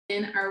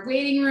in our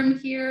waiting room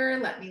here.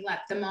 Let me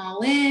let them all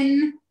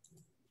in.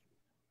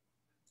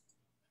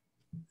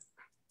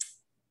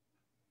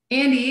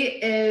 Andy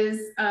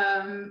is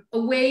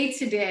away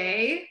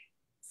today.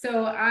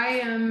 So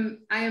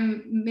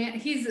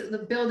he's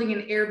building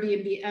an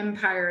Airbnb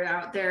empire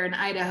out there in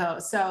Idaho.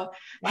 So,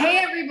 wow. Hey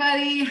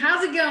everybody,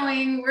 how's it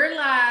going? We're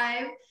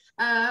live.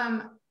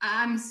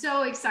 I'm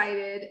so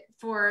excited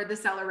for the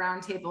Seller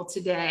Roundtable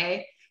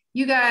today.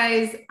 You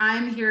guys,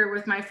 I'm here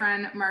with my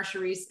friend Marcia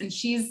Reece, and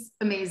she's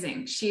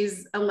amazing.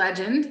 She's a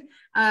legend.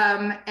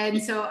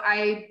 And so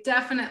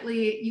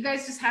you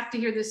guys just have to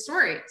hear this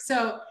story.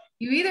 So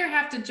you either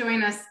have to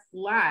join us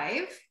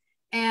live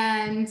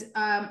and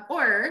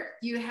or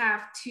you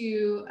have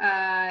to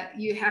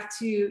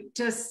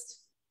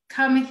just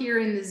come here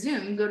in the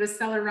Zoom. Go to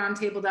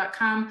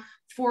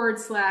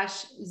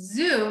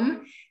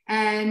sellerroundtable.com/Zoom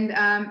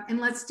and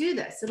let's do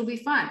this. It'll be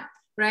fun,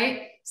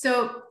 right?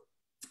 So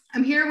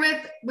I'm here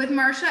with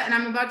Marcia, and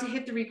I'm about to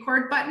hit the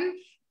record button.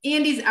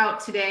 Andy's out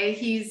today.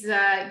 He's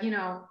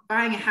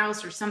buying a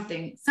house or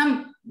something,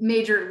 some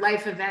major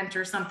life event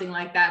or something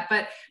like that.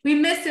 But we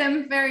miss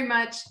him very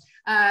much.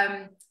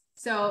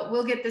 So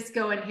we'll get this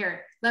going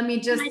here. Let me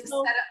just set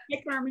up.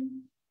 Hey,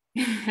 Carmen.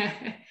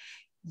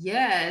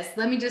 Yes,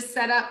 let me just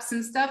set up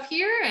some stuff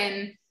here.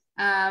 And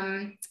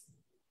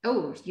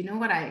you know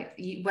what I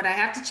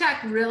have to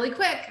check really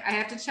quick. I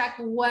have to check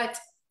what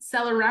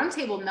Seller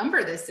Roundtable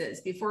number this is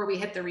before we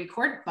hit the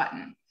record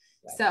button.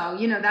 Right. So,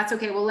 that's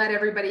okay. We'll let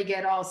everybody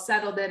get all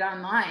settled in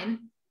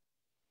online.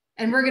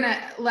 And we're going to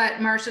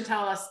let Marcia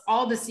tell us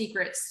all the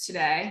secrets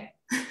today.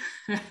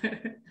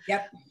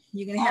 Yep.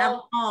 You can have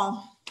them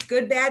all.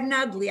 Good, bad, and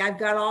ugly. I've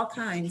got all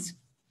kinds.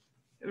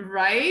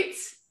 Right.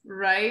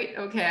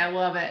 Okay. I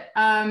love it.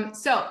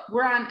 So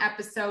we're on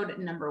episode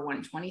number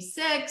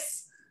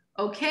 126.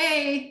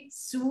 Okay.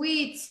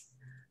 Sweet.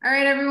 All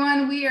right,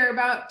 everyone, we are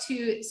about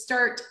to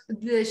start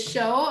the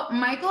show.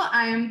 Michael,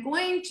 I am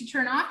going to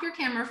turn off your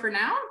camera for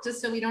now,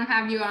 just so we don't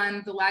have you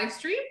on the live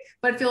stream,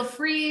 but feel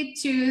free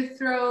to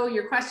throw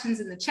your questions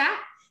in the chat.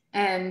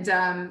 And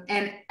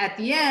at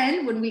the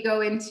end, when we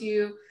go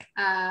into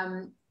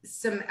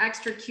some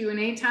extra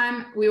Q&A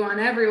time, we want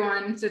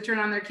everyone to turn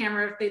on their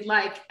camera if they'd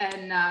like,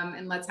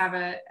 and let's have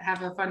a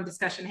fun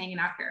discussion hanging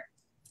out here.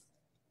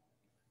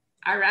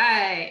 All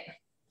right,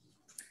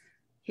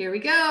 here we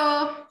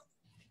go.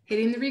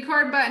 Hitting the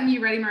record button.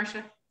 You ready,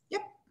 Marcia?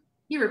 Yep.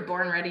 You were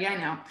born ready, I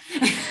know.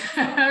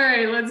 All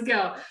right, let's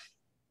go.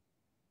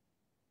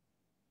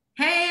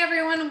 Hey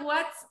everyone,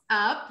 what's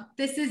up?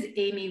 This is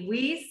Amy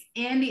Weiss.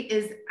 Andy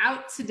is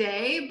out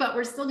today, but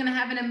we're still gonna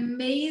have an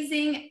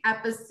amazing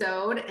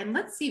episode. And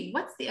let's see,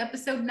 what's the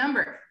episode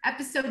number?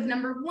 Episode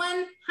number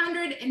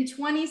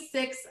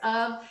 126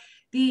 of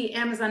the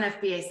Amazon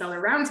FBA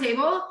Seller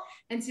Roundtable.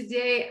 And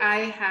today I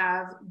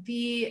have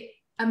the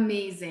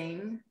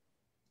amazing,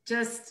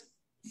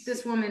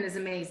 this woman is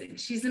amazing.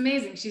 She's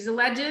amazing. She's a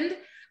legend.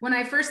 When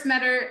I first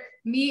met her,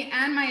 me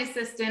and my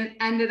assistant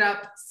ended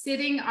up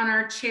sitting on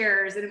our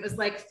chairs, and it was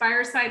like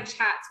fireside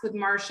chats with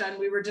Marcia, and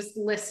we were just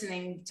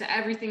listening to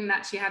everything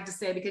that she had to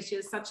say because she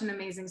has such an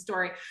amazing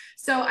story.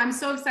 So I'm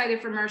so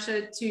excited for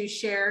Marcia to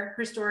share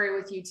her story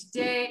with you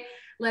today.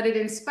 Let it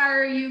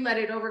inspire you. Let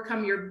it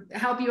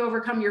help you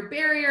overcome your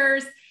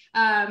barriers.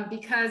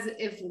 Because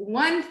if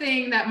one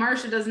thing that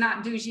Marcia does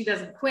not do, she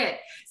doesn't quit.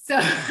 So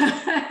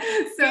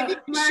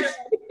Marcia,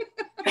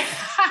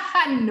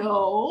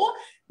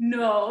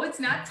 no, it's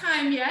not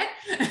time yet.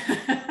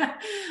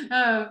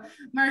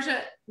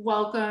 Marcia,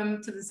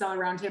 welcome to the Seller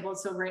Roundtable.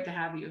 It's so great to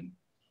have you.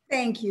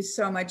 Thank you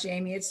so much,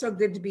 Amy. It's so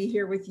good to be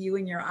here with you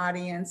and your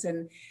audience.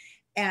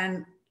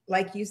 And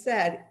like you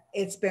said,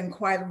 it's been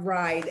quite a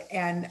ride.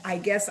 And I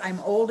guess I'm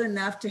old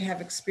enough to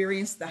have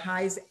experienced the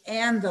highs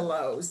and the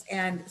lows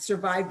and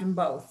survived them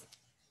both.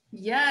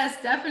 Yes,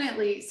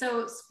 definitely.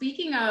 So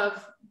speaking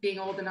of being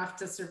old enough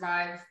to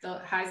survive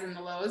the highs and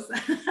the lows,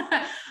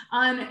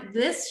 on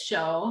this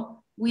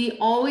show, we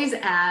always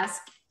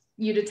ask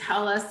you to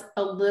tell us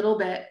a little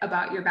bit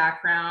about your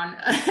background.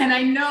 And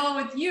I know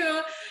with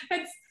you,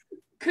 it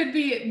could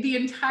be the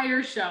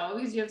entire show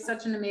because you have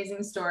such an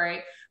amazing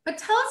story. But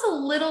tell us a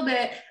little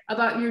bit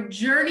about your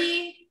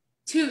journey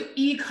to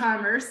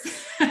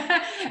e-commerce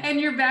and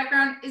your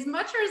background, as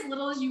much or as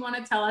little as you want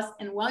to tell us.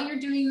 And while you're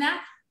doing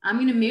that, I'm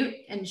going to mute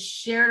and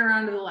share it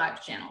around to the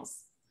live channels.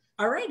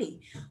 Alrighty.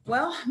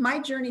 Well, my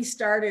journey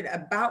started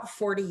about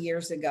 40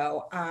 years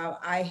ago.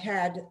 I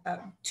had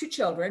 2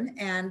 children,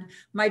 and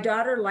my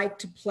daughter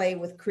liked to play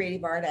with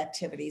creative art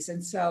activities.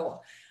 And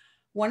so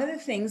one of the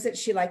things that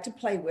she liked to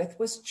play with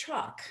was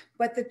chalk,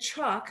 but the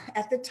chalk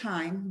at the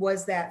time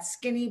was that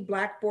skinny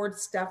blackboard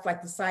stuff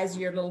like the size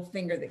of your little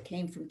finger that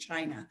came from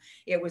China.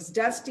 It was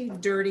dusty,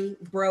 dirty,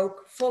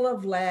 broke, full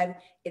of lead.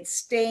 It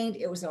stained.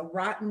 It was a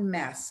rotten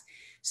mess.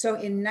 So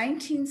in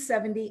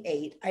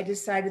 1978, I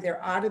decided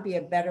there ought to be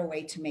a better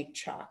way to make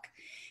chalk.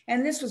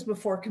 And this was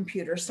before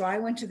computers. So I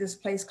went to this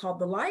place called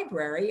the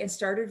library and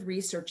started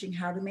researching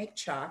how to make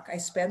chalk. I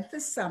spent the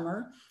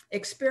summer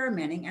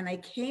experimenting, and I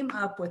came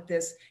up with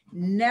this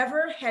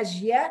never has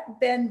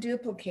yet been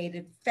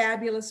duplicated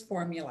fabulous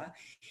formula.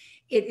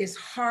 It is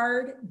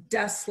hard,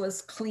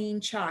 dustless, clean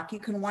chalk. You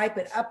can wipe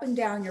it up and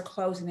down your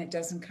clothes and it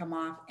doesn't come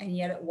off, and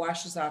yet it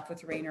washes off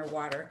with rain or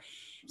water.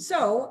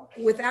 So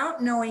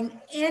without knowing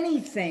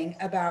anything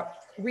about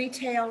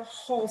retail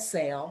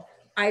wholesale,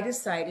 I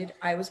decided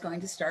I was going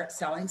to start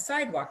selling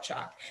sidewalk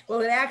chalk.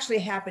 Well, it actually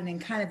happened in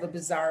kind of a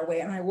bizarre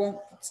way, and I won't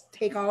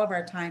take all of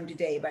our time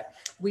today, but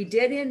we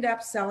did end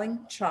up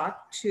selling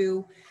chalk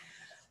to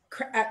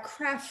at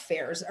craft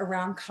fairs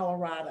around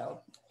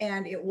Colorado.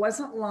 And it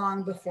wasn't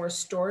long before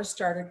stores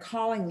started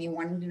calling me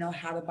wanting to know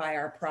how to buy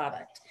our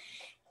product.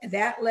 And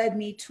that led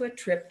me to a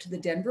trip to the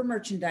Denver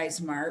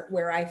Merchandise Mart,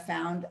 where I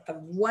found a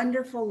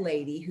wonderful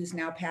lady who's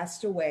now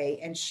passed away.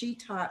 And she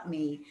taught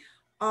me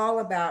all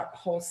about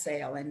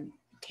wholesale and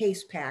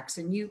case packs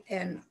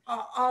and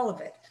all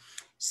of it.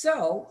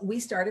 So we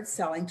started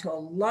selling to a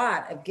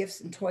lot of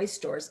gifts and toy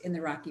stores in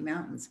the Rocky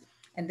Mountains.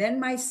 And then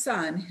my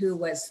son, who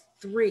was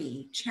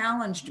 3,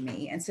 challenged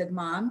me and said,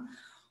 Mom,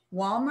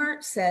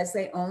 Walmart says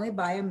they only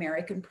buy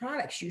American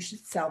products. You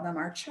should sell them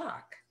our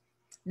chalk.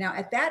 Now,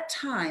 at that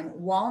time,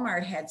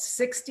 Walmart had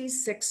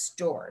 66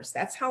 stores.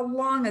 That's how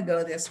long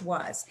ago this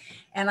was.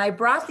 And I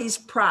brought these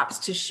props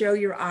to show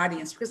your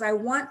audience because I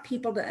want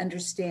people to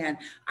understand.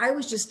 I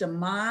was just a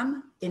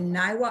mom in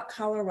Niwot,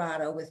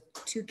 Colorado with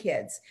 2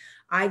 kids.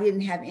 I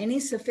didn't have any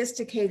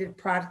sophisticated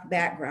product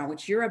background,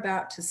 which you're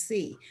about to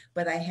see,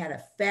 but I had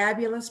a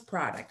fabulous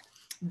product.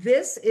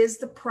 This is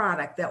the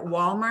product that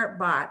Walmart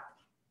bought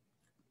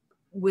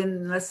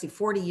when, let's see,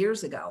 40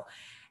 years ago.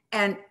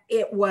 And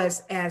it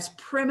was as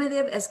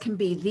primitive as can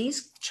be.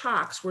 These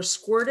chalks were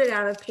squirted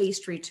out of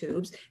pastry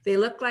tubes. They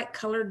looked like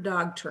colored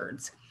dog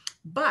turds.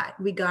 But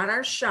we got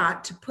our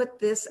shot to put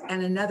this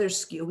and another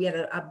SKU. We had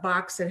a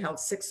box that held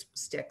 6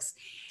 sticks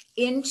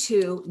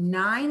into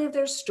 9 of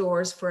their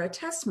stores for a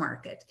test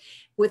market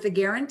with a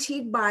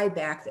guaranteed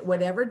buyback that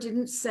whatever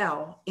didn't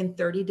sell in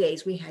 30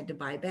 days, we had to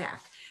buy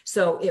back.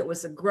 So it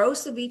was a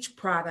gross of each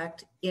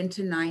product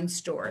into 9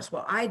 stores.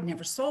 Well, I'd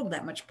never sold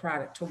that much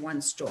product to one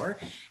store,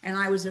 and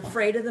I was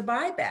afraid of the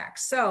buyback.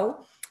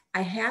 So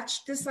I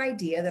hatched this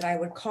idea that I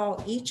would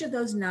call each of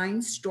those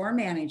 9 store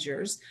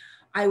managers.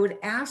 I would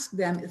ask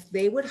them if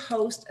they would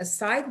host a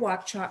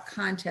sidewalk chalk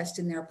contest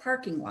in their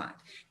parking lot.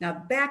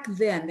 Now, back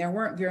then, there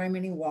weren't very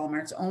many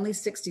Walmarts, only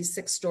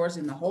 66 stores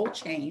in the whole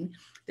chain.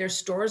 Their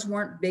stores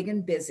weren't big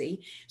and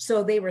busy,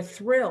 so they were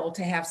thrilled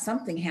to have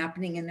something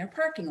happening in their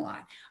parking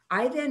lot.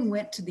 I then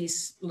went to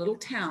these little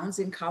towns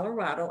in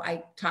Colorado.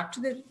 I talked to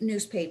the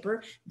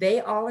newspaper.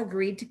 They all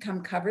agreed to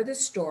come cover the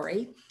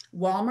story.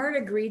 Walmart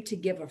agreed to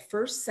give a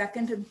first,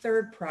 second, and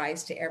third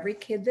prize to every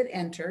kid that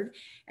entered.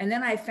 And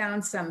then I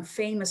found some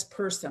famous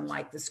person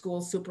like the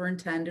school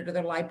superintendent or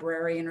the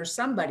librarian or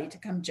somebody to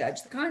come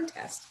judge the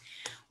contest.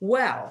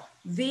 Well,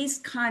 these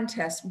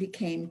contests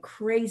became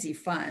crazy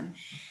fun.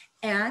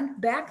 And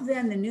back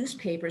then, the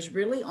newspapers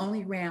really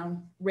only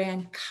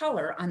ran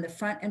color on the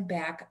front and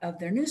back of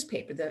their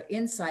newspaper. The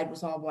inside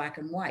was all black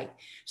and white.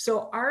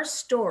 So our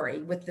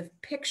story with the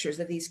pictures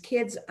of these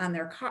kids on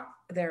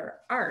their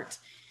art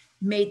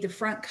made the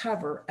front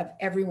cover of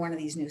every one of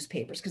these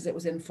newspapers because it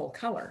was in full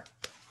color.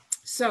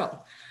 So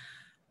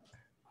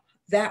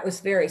that was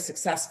very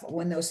successful.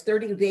 When those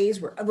 30 days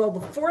were, well, the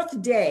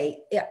 4th day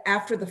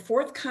after the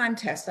 4th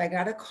contest, I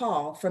got a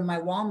call from my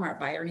Walmart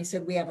buyer and he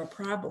said, we have a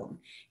problem.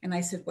 And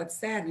I said, what's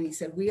that? And he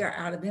said, we are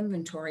out of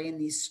inventory in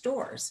these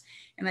stores.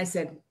 And I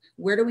said,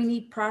 where do we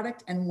need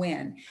product and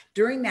when?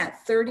 During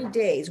that 30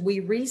 days, we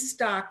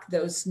restocked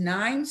those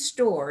 9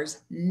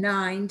 stores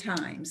 9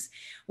 times,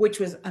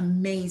 which was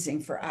amazing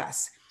for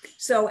us.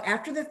 So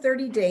after the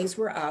 30 days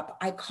were up,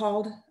 I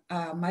called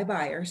my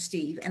buyer,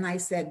 Steve, and I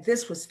said,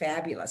 this was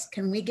fabulous.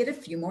 Can we get a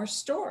few more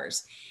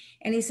stores?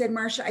 And he said,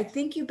 Marcia, I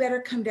think you better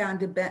come down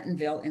to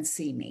Bentonville and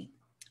see me.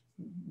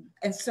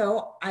 And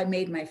so I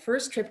made my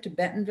first trip to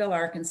Bentonville,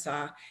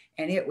 Arkansas,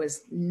 and it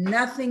was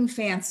nothing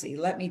fancy,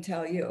 let me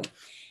tell you.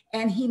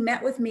 And he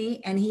met with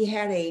me and he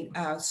had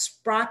a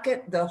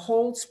sprocket, the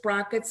whole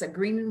sprockets, a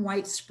green and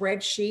white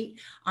spreadsheet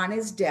on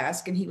his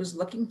desk. And he was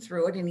looking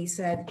through it and he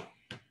said,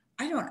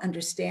 I don't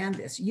understand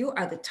this. You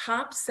are the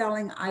top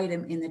selling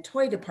item in the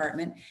toy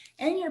department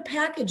and your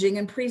packaging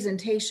and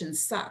presentation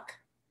suck.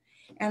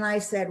 And I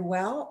said,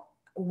 well,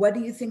 what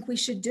do you think we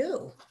should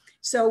do?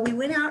 So we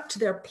went out to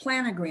their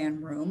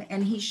planogram room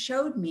and he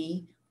showed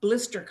me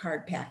blister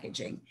card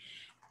packaging.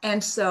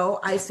 And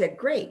so I said,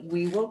 great,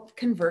 we will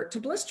convert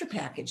to blister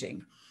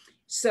packaging.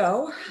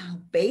 So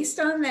based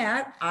on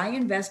that, I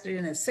invested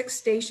in a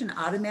 6-station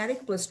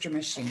automatic blister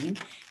machine.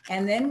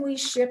 And then we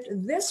shipped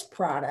this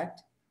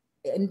product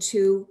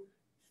into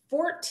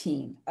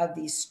 14 of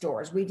these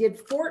stores. We did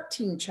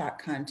 14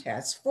 chalk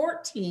contests,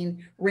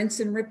 14 rinse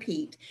and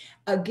repeat.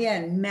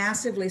 Again,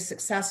 massively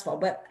successful,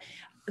 but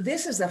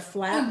this is a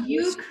flat. So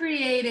you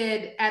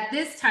created at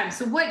this time.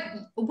 So what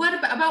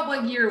about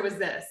what year was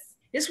this?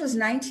 This was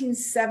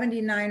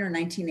 1979 or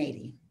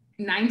 1980.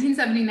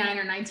 1979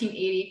 or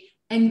 1980.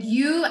 And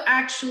you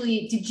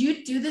actually, did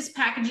you do this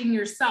packaging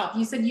yourself?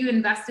 You said you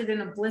invested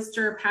in a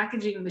blister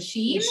packaging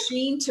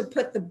machine To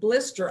put the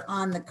blister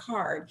on the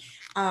card.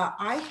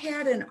 I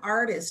had an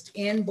artist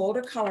in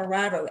Boulder,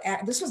 Colorado.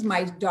 This was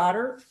my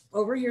daughter.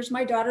 Over here's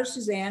my daughter,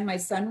 Suzanne, my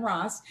son,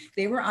 Ross.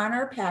 They were on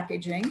our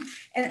packaging.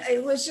 And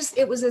it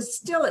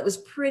was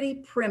pretty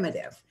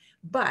primitive,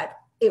 but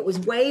it was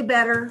way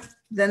better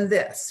than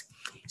this.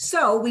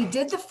 So we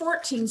did the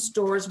 14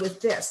 stores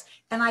with this,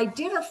 and I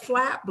did a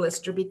flat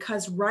blister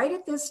because right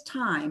at this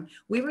time,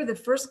 we were the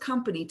first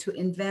company to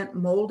invent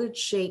molded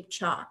shape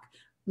chalk.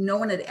 No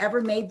one had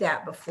ever made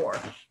that before.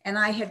 And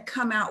I had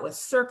come out with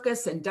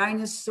circus and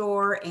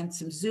dinosaur and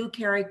some zoo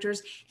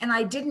characters, and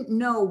I didn't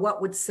know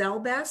what would sell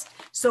best.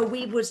 So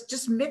we would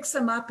just mix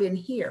them up in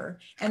here,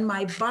 and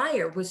my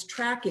buyer was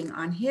tracking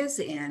on his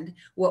end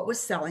what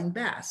was selling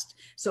best.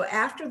 So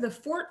after the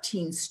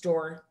 14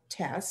 store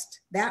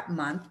test that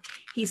month,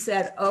 he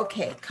said,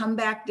 okay, come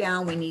back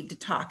down. We need to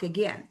talk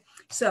again.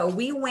 So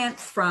we went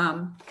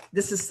from,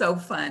 this is so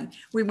fun.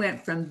 We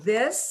went from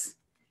this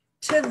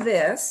to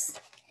this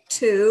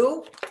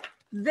to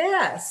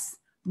this.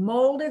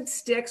 Molded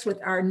sticks with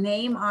our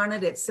name on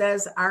it. It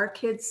says Our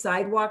Kids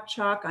Sidewalk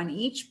Chalk on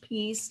each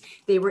piece.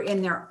 They were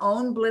in their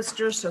own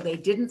blisters, so they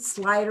didn't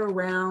slide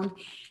around.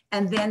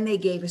 And then they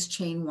gave us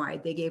chain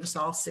wide. They gave us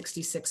all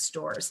 66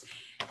 stores.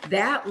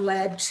 That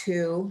led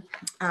to,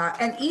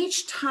 and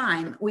each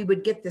time we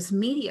would get this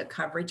media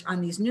coverage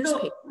on these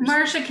newspapers. So,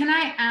 Marcia, can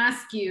I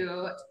ask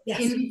you,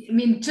 yes.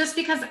 Just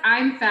because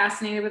I'm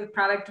fascinated with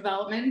product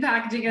development and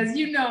packaging, as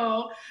you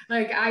know,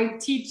 like I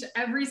teach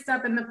every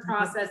step in the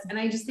process, and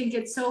I just think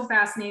it's so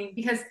fascinating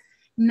because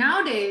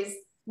nowadays,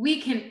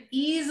 we can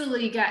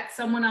easily get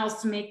someone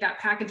else to make that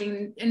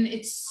packaging. And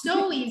it's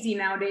so easy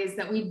nowadays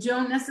that we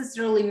don't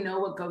necessarily know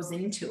what goes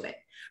into it,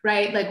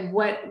 right? Like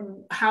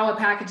how a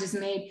package is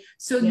made.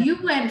 So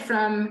you went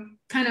from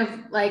kind of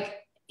like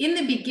in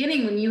the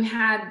beginning when you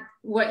had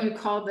what you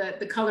call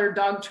the colored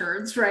dog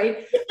turds,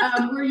 right?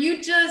 Were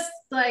you just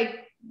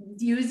like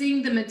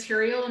using the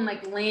material and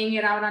like laying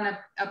it out on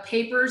a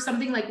paper or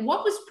something? Like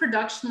what was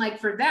production like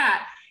for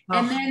that?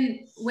 And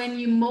then when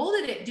you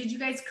molded it, did you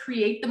guys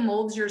create the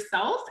molds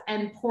yourself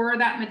and pour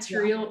that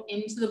material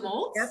into the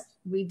molds? Yep,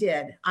 we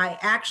did. I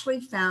actually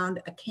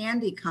found a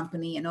candy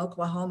company in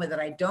Oklahoma that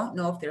I don't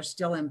know if they're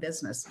still in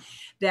business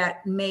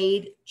that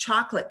made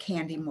chocolate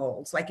candy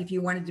molds. Like if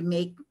you wanted to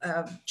make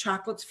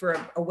chocolates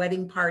for a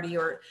wedding party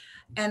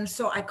and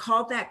so I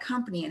called that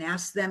company and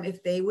asked them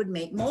if they would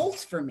make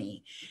molds for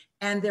me.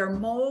 And their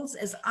molds,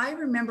 as I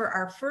remember,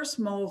 our first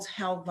molds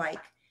held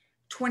like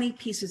 20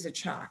 pieces of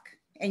chalk.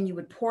 And you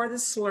would pour the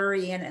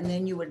slurry in and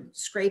then you would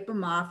scrape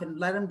them off and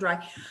let them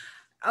dry.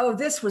 Oh,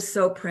 this was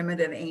so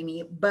primitive,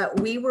 Amy, but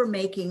we were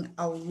making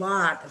a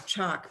lot of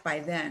chalk by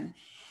then.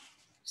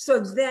 So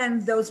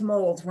then those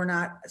molds were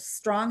not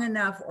strong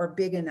enough or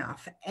big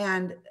enough.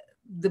 And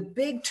the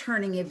big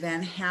turning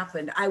event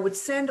happened. I would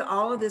send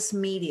all of this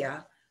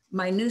media,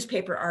 my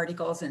newspaper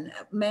articles and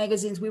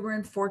magazines. We were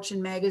in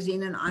Fortune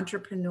magazine and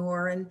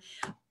Entrepreneur and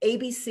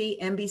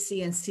ABC,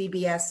 NBC, and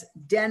CBS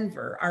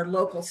Denver. Our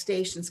local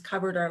stations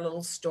covered our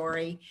little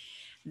story.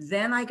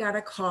 Then I got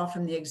a call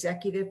from the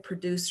executive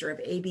producer of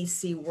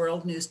ABC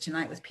World News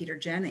Tonight with Peter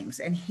Jennings,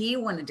 and he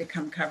wanted to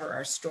come cover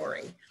our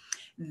story.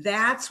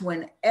 That's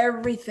when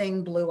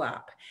everything blew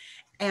up.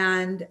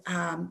 And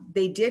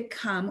they did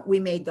come.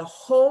 We made the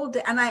whole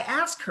day. And I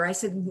asked her, I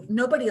said,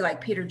 nobody like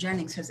Peter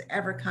Jennings has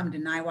ever come to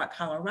Niwot,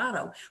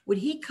 Colorado. Would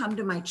he come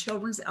to my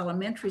children's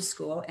elementary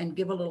school and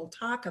give a little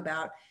talk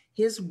about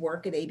his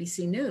work at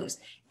ABC News?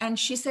 And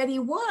she said he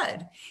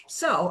would.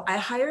 So I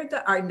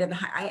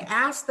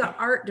asked the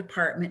art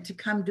department to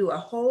come do a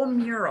whole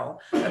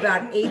mural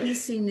about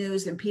ABC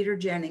News and Peter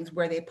Jennings,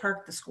 where they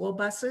parked the school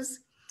buses.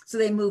 So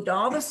they moved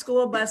all the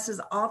school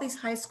buses, all these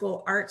high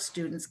school art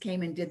students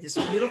came and did this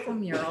beautiful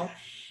mural.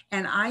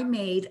 And I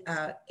made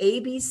a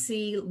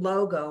ABC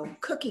logo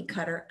cookie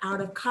cutter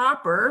out of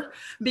copper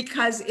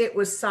because it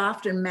was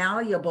soft and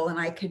malleable and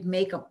I could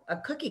make a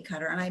cookie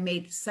cutter. And I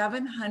made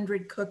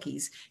 700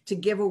 cookies to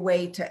give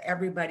away to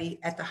everybody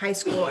at the high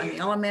school and the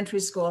elementary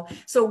school.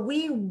 So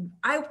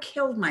I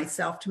killed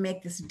myself to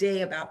make this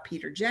day about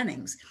Peter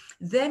Jennings.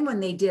 Then when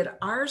they did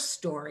our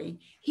story,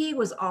 he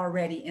was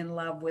already in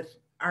love with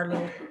our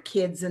little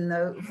kids and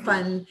the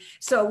fun.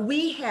 So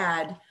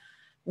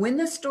when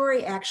the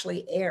story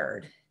actually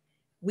aired,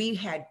 we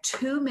had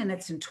 2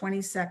 minutes and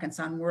 20 seconds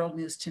on World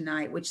News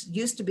Tonight, which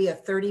used to be a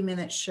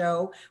 30-minute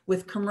show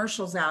with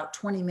commercials out,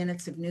 20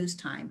 minutes of news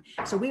time.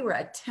 So we were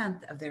a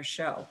 1/10 of their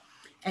show.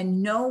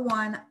 And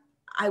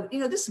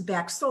this is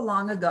back so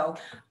long ago,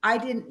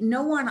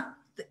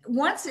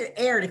 once it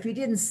aired, if you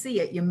didn't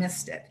see it, you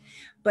missed it.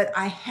 But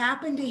I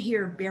happened to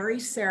hear Barry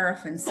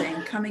Seraphin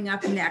saying, coming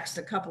up next,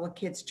 a couple of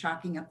kids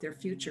chalking up their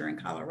future in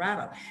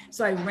Colorado.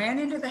 So I ran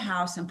into the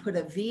house and put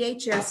a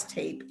VHS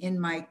tape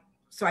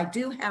so I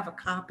do have a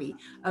copy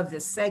of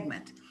this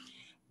segment.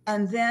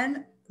 And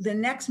then the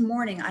next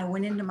morning I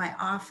went into my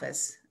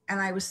office And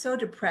I was so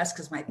depressed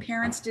because my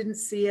parents didn't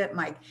see it.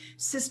 My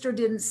sister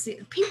didn't see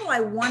it. People I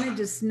wanted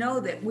to know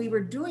that we were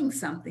doing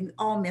something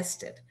all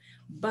missed it.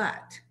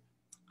 But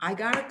I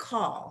got a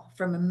call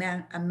from a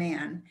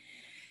man,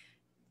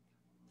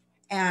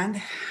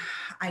 and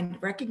I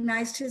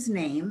recognized his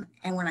name.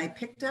 And when I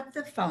picked up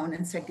the phone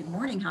and said, "Good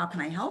morning, how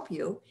can I help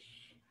you?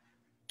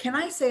 Can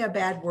I say a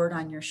bad word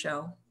on your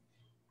show?"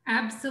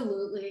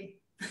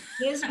 Absolutely.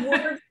 His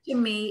words to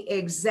me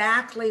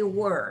exactly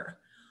were,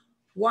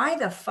 "Why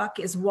the fuck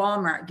is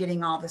Walmart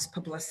getting all this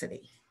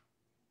publicity?"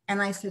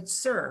 And I said,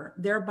 "Sir,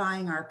 they're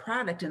buying our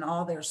product in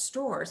all their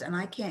stores, and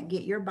I can't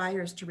get your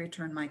buyers to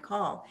return my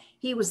call."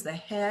 He was the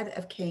head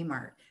of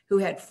Kmart, who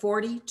had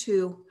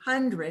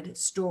 4,200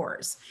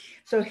 stores.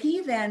 So he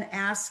then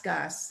asked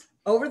us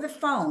over the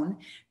phone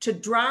to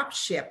drop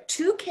ship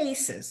 2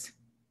 cases,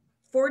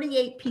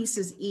 48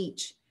 pieces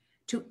each,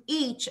 to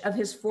each of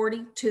his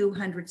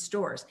 4,200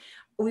 stores.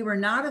 We were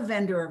not a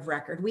vendor of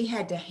record. We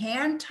had to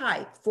hand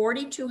type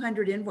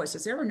 4,200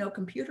 invoices. There were no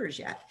computers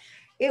yet.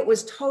 It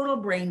was total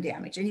brain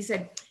damage. And he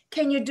said,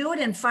 "Can you do it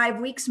in 5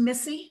 weeks,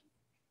 Missy?"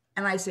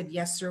 And I said,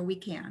 "Yes, sir, we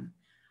can."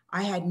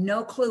 I had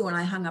no clue when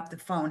I hung up the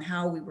phone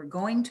how we were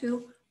going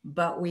to,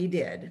 but we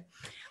did.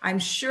 I'm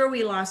sure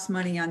we lost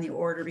money on the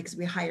order because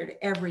we hired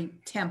every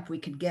temp we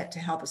could get to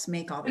help us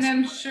make all this. And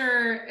I'm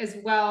sure as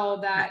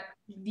well that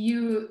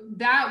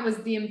that was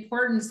the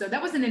importance. So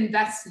that was an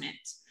investment.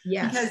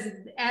 Yes. Because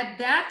at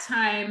that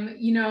time,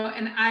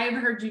 and I've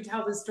heard you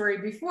tell this story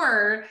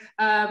before,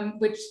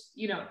 which,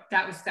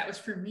 that was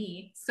for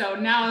me. So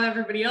now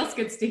everybody else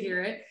gets to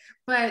hear it.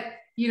 But,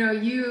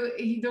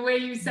 the way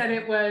you said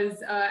it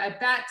was at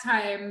that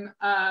time,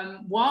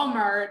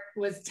 Walmart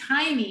was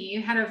tiny,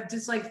 had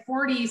just like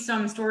 40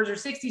 some stores or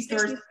 60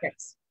 stores.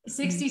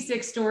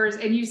 66 stores,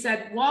 and you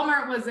said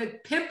Walmart was a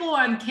pimple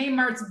on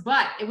Kmart's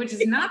butt, which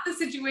is not the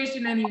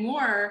situation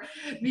anymore,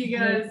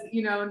 because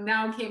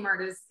now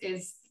Kmart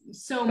is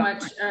so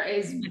much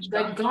is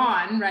like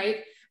gone,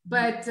 right?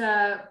 But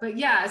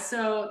yeah,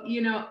 so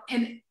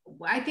and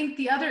I think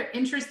the other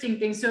interesting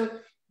thing, so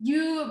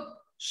you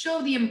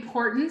show the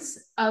importance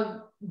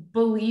of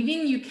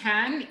believing you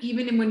can,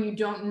 even when you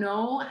don't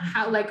know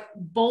how, like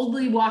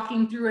boldly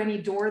walking through any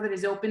door that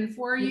is open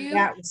for you.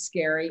 That was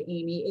scary,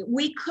 Amy.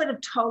 We could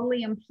have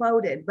totally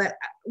imploded, but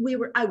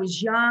I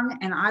was young,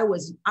 and I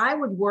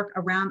would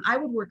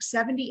work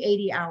 70,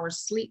 80 hours,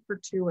 sleep for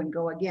 2 and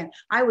go again.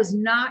 I was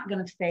not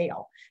going to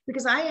fail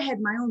because I had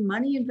my own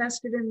money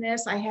invested in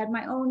this. I had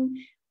my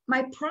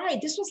pride.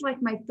 This was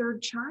like my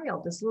 3rd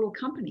child, this little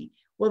company.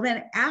 Well,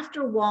 then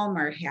after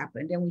Walmart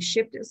happened and we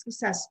shipped it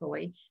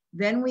successfully,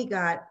 then we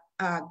got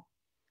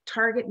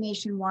Target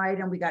nationwide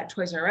and we got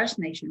Toys R Us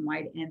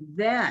nationwide. And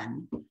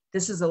then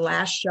this is the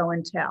last show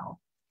and tell.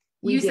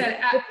 You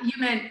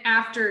meant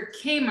after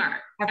Kmart.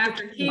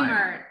 After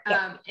Kmart.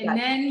 And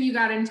then you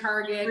got in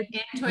Target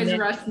and Toys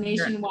R Us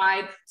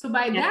nationwide. So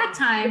by that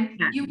time,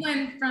 you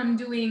went from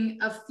doing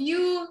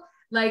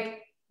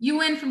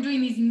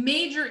these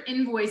major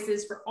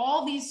invoices for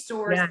all these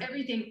stores,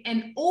 everything,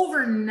 and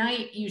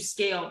overnight you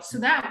scaled. So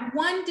that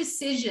one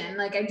decision,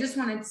 I just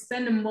want to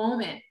spend a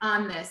moment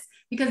on this,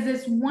 because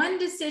this one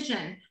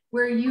decision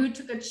where you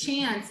took a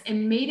chance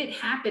and made it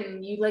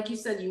happen, like you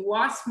said, you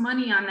lost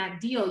money on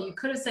that deal. You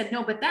could have said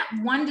no, but that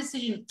one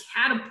decision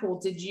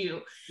catapulted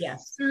you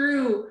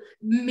through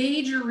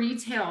major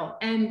retail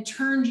and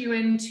turned you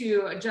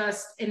into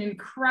just an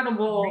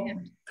incredible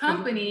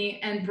company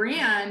and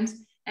brand.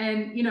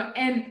 And,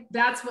 and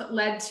that's what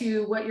led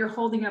to what you're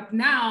holding up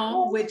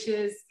now, which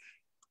is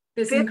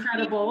this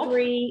incredible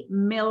 3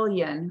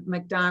 million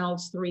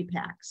McDonald's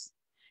 3-packs.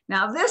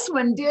 Now, this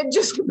one did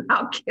just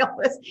about kill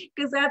us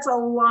because that's a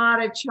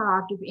lot of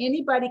chalk. If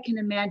anybody can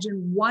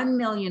imagine 1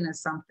 million of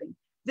something,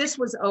 this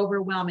was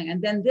overwhelming.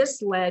 And then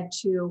this led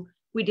to,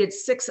 we did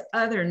 6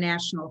 other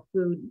national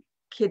food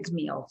kids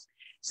meals.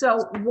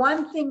 So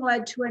one thing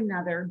led to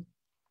another.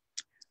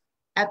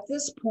 At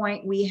this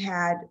point, we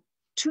had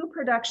 2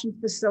 production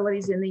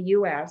facilities in the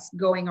US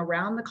going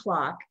around the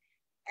clock.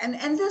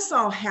 And this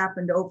all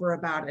happened over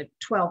about a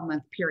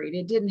 12-month period.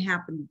 It didn't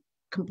happen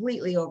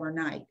completely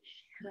overnight.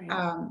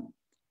 Right.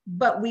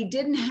 But we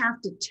didn't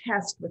have to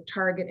test with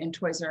Target and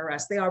Toys R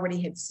Us. They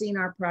already had seen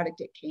our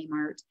product at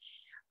Kmart.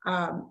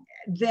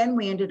 Then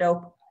we ended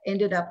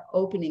up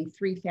opening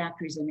 3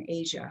 factories in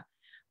Asia,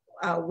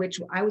 which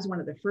I was one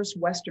of the first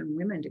Western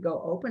women to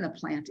go open a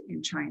plant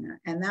in China.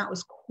 And that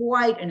was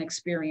quite an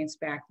experience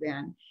back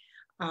then.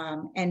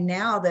 And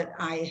now that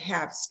I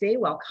have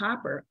Staywell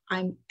Copper,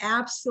 I'm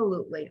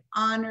absolutely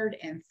honored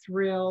and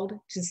thrilled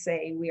to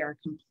say we are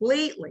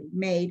completely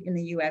made in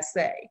the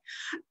USA.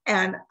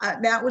 And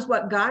that was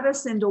what got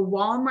us into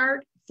Walmart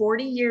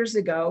 40 years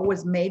ago,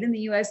 was made in the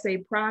USA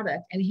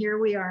product. And here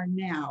we are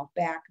now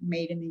back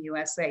made in the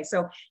USA.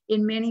 So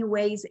in many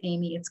ways,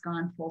 Amy, it's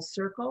gone full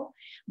circle.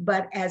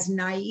 But as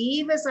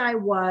naive as I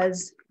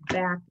was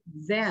back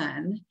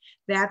then,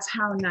 that's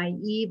how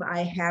naive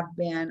I have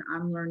been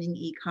on learning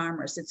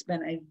e-commerce. It's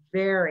been a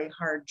very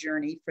hard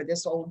journey for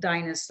this old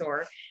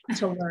dinosaur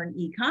to learn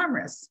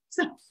e-commerce.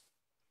 So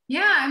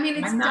Yeah, I mean,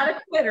 it's I'm not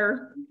a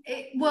quitter.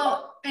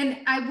 well, and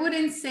I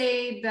wouldn't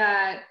say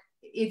that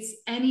it's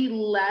any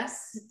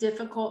less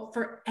difficult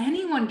for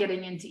anyone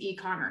getting into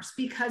e-commerce,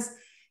 because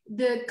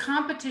the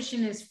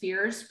competition is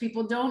fierce.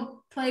 People don't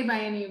play by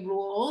any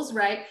rules,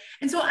 right?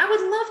 And so I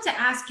would love to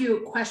ask you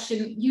a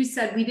question. You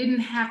said we didn't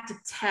have to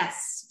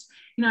test.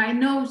 You know, I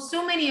know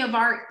so many of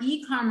our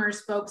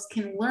e-commerce folks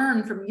can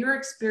learn from your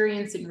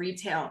experience in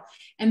retail,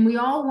 and we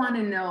all want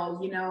to know,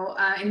 you know,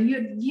 and you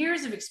have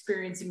years of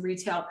experience in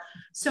retail.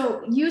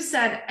 So you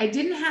said I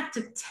didn't have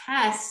to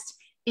test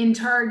in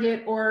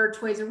Target or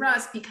Toys R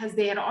Us because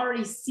they had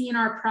already seen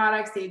our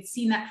products. They had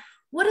seen that.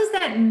 What does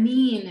that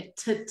mean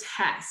to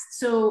test?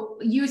 So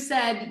you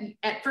said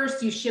at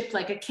first you shipped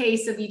like a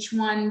case of each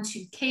one to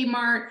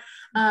Kmart.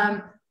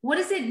 What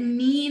does it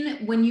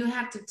mean when you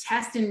have to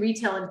test in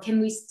retail, and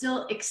can we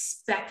still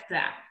expect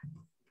that?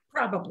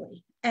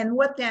 Probably. And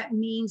what that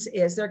means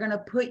is they're going to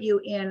put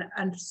you in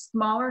a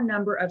smaller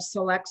number of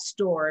select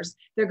stores.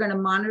 They're going to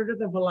monitor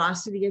the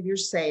velocity of your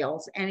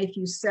sales. And if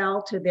you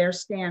sell to their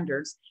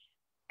standards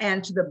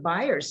and to the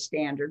buyer's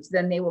standards,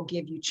 then they will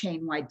give you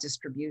chain-wide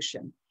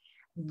distribution.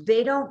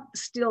 They don't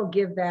still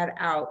give that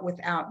out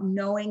without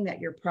knowing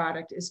that your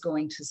product is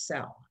going to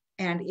sell.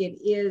 And it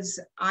is,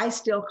 I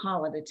still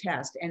call it a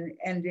test. And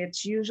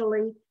it's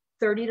usually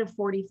 30 to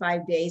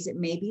 45 days. It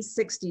may be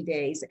 60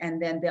 days.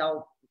 And then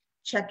they'll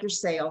check your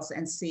sales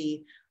and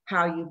see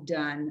how you've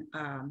done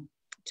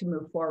to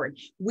move forward.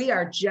 We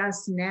are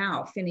just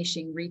now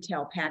finishing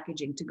retail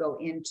packaging to go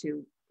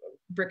into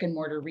brick and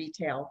mortar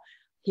retail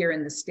here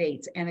in the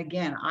States. And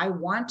again, I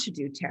want to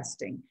do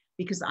testing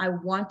because I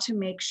want to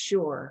make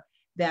sure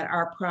that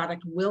our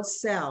product will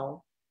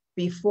sell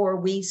before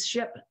we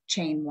ship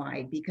chain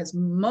wide, because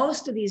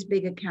most of these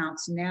big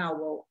accounts now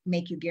will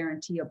make you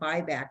guarantee a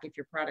buyback if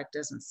your product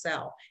doesn't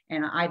sell.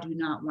 And I do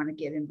not want to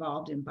get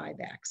involved in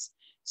buybacks.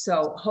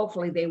 So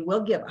hopefully they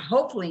will give,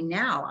 hopefully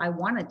now I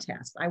want to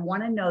test. I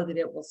want to know that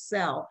it will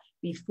sell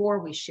before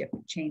we ship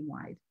chain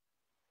wide.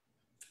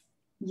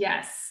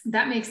 Yes,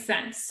 that makes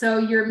sense. So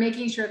you're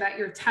making sure that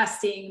you're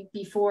testing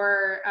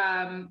before,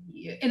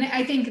 and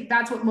I think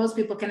that's what most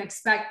people can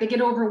expect. They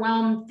get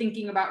overwhelmed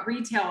thinking about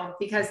retail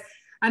because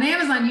on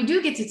Amazon, you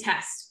do get to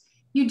test.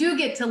 You do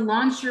get to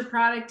launch your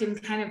product and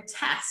kind of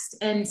test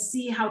and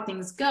see how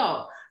things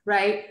go,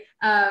 right?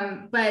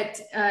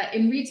 But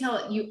in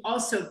retail, you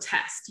also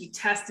test. You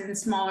test in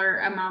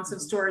smaller amounts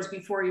of stores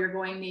before you're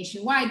going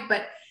nationwide.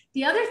 But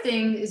the other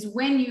thing is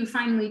when you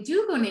finally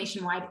do go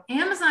nationwide,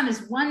 Amazon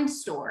is one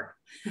store,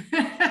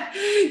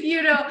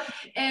 you know,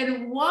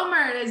 and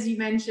Walmart, as you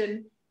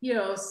mentioned, you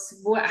know,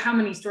 how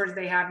many stores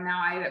they have now?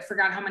 I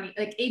forgot how many,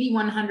 like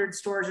 8,100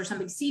 stores or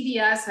something.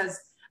 CVS has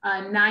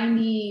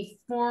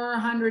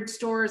 9,400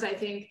 stores, I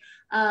think.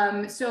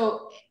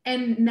 So,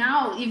 and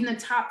now even the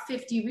top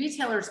 50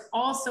 retailers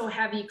also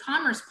have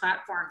e-commerce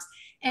platforms,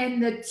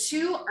 and the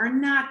two are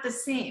not the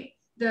same.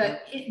 The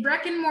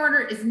brick and mortar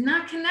is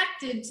not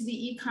connected to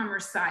the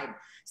e-commerce side.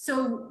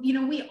 So, you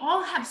know, we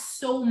all have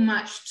so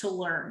much to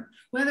learn,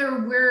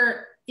 whether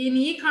we're in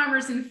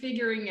e-commerce and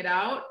figuring it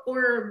out,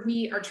 or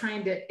we are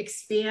trying to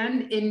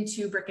expand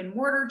into brick and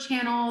mortar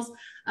channels.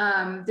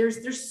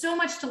 There's so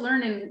much to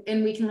learn,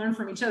 and we can learn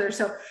from each other.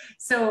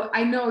 So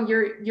I know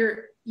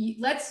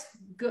let's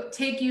go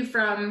take you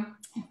from,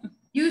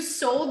 you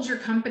sold your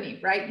company,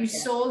 right? You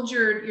sold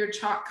your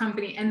chalk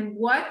company. And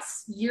what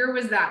year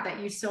was that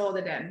you sold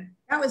it in?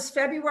 That was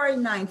February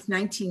 9th,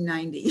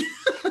 1990.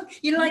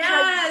 You know, like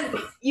yes.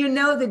 You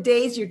know the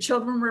days your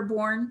children were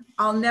born?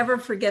 I'll never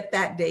forget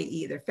that day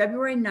either.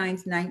 February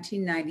 9th,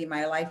 1990,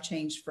 my life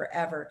changed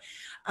forever.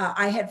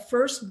 I had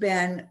first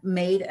been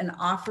made an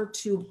offer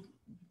to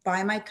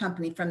buy my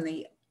company from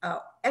the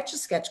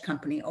Etch-a-Sketch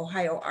company,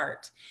 Ohio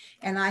Art.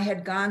 And I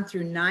had gone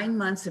through 9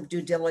 months of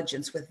due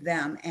diligence with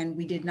them, and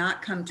we did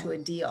not come to a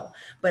deal.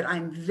 But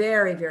I'm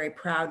very, very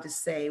proud to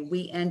say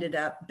we ended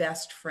up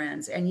best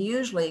friends. And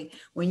usually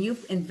when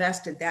you've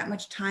invested that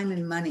much time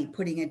and money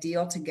putting a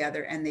deal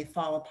together and they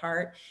fall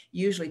apart,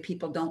 usually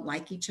people don't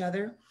like each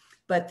other.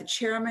 But the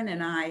chairman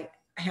and I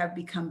have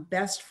become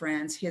best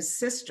friends. His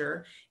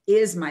sister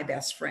is my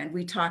best friend.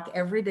 We talk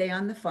every day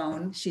on the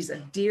phone. She's a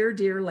dear,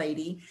 dear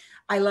lady.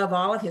 I love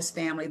all of his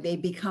family. They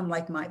become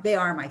like they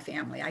are my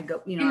family. I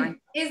go, you know.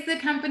 Is the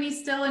company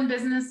still in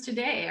business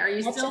today? Are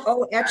you still,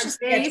 are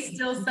they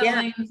still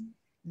selling? Yeah.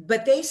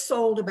 But they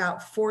sold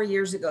about 4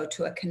 years ago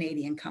to a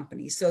Canadian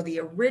company. So the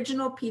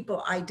original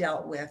people I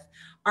dealt with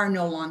are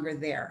no longer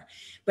there.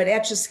 But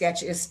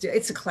Etch-a-Sketch is still,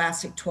 it's a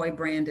classic toy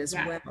brand as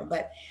well.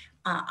 But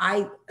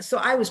I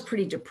was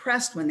pretty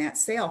depressed when that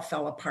sale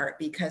fell apart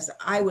because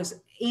I was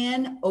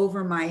in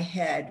over my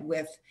head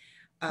with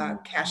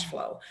cash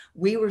flow.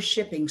 We were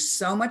shipping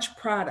so much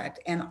product,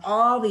 and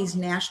all these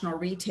national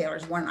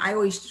retailers, when I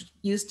always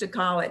used to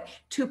call it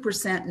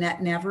 2%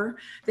 net never,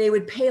 they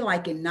would pay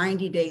like in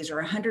 90 days or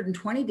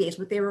 120 days,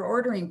 but they were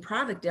ordering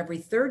product every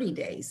 30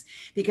 days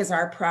because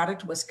our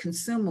product was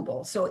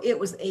consumable. So it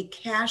was a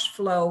cash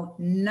flow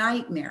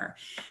nightmare.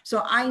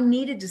 So I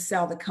needed to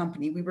sell the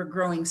company. We were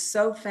growing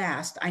so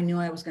fast. I knew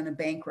I was going to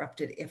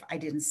bankrupt it if I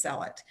didn't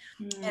sell it.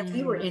 And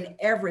we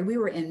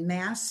were in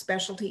mass,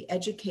 specialty,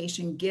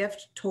 education,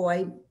 gift,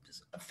 toy,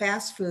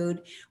 fast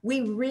food.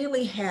 We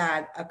really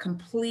had a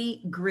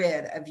complete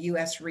grid of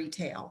US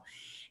retail.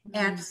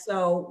 And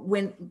so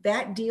when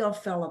that deal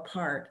fell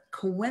apart,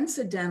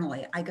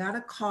 coincidentally, I got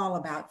a call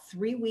about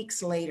 3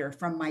 weeks later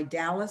from my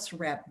Dallas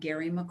rep,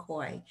 Gary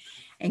McCoy.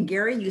 And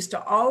Gary used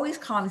to always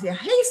call me and say,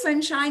 "Hey,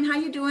 Sunshine, how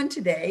you doing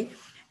today?"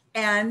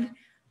 And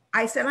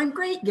I said, "I'm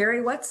great,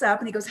 Gary, what's up?"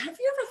 And he goes, "Have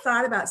you ever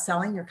thought about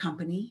selling your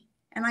company?"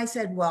 And I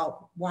said,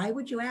 "Well, why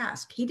would you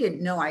ask?" He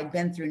didn't know I'd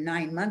been through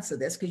 9 months of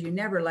this, because you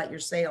never let your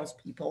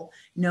salespeople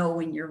know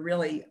when you're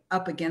really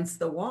up against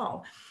the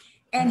wall.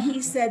 And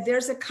he said,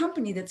 "There's a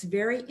company that's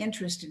very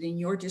interested in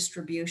your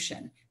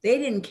distribution. They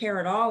didn't care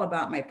at all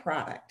about my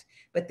product,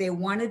 but they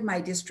wanted my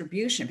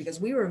distribution because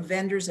we were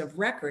vendors of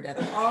record at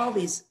all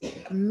these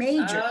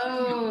major."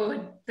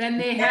 Oh, then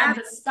they had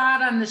the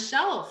spot on the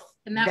shelf,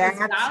 and that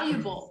was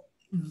valuable.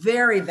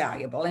 Very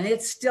valuable. And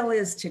it still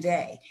is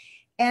today.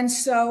 And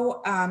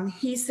so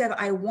he said,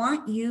 "I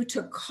want you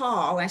to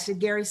call." I said,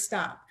 "Gary,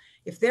 stop.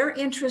 If they're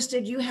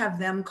interested, you have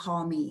them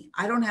call me.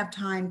 I don't have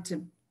time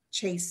to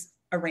chase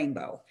a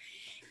rainbow."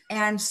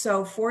 And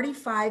so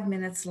 45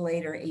 minutes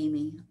later,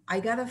 Amy,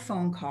 I got a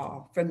phone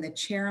call from the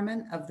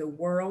chairman of the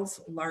world's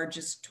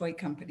largest toy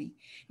company.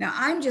 Now,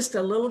 I'm just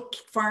a little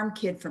farm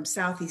kid from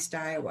Southeast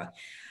Iowa.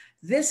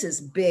 This is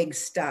big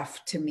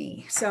stuff to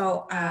me.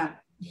 So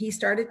he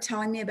started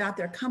telling me about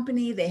their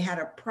company. They had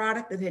a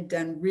product that had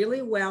done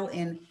really well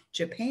in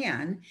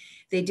Japan.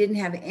 They didn't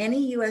have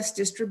any US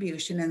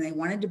distribution, and they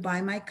wanted to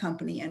buy my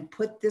company and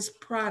put this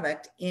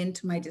product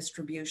into my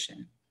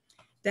distribution.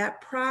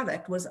 That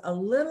product was a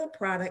little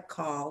product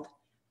called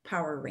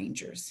Power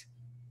Rangers.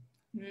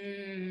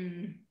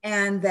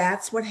 And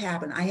that's what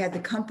happened. I had the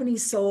company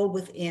sold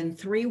within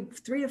three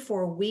to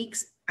 4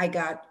 weeks. I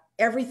got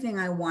everything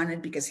I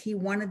wanted because he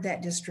wanted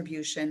that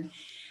distribution.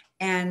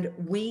 And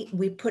we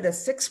put a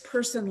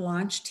 6-person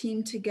launch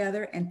team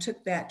together and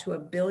took that to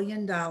 $1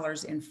 billion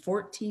in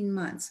 14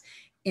 months.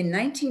 In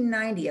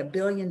 1990, $1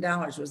 billion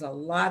was a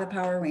lot of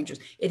Power Rangers.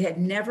 It had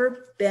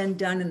never been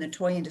done in the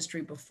toy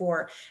industry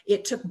before.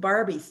 It took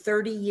Barbie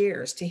 30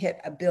 years to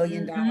hit $1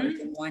 billion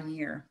in 1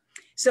 year.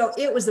 So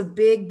it was a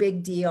big,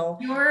 big deal.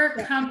 Your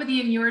company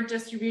and your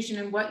distribution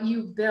and what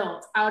you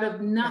built out of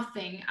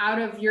nothing, out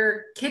of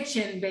your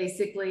kitchen,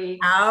 basically.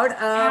 Out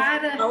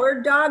of our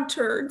dog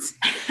turds.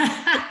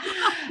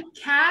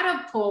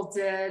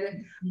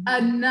 Catapulted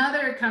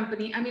another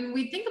company. I mean,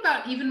 we think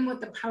about even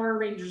what the Power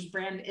Rangers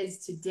brand is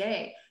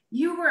today.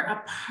 You were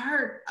a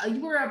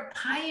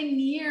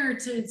pioneer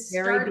to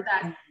start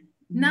that.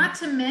 Not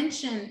to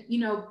mention, you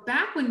know,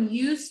 back when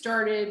you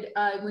started,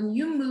 when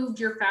you moved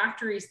your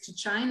factories to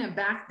China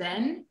back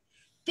then,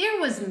 there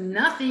was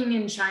nothing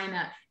in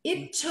China.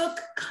 It took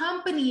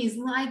companies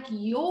like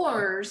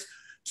yours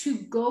to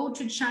go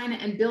to China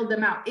and build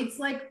them out. It's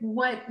like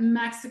what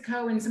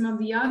Mexico and some of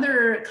the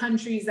other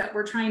countries that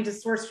we're trying to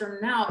source from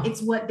now,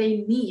 it's what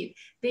they need.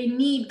 They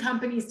need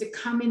companies to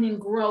come in and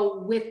grow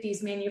with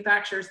these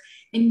manufacturers.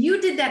 And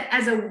you did that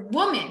as a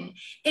woman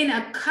in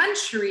a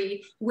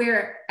country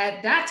where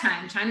at that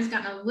time, China's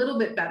gotten a little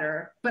bit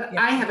better, but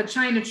I have a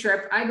China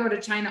trip. I go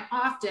to China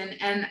often,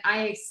 and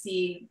I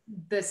see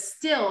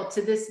still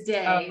to this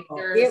day.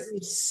 It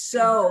was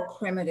so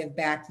primitive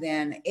back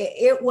then.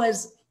 It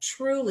was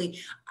truly,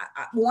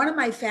 one of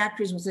my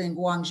factories was in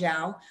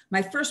Guangzhou.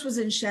 My first was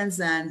in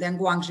Shenzhen, then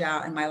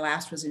Guangzhou, and my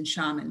last was in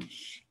Xiamen.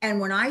 And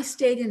when I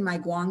stayed in my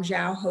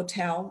Guangzhou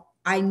hotel,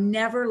 I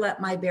never let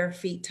my bare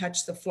feet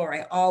touch the floor.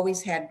 I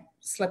always had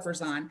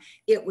slippers on.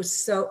 It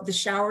was the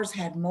showers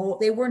had mold.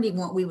 They weren't even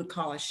what we would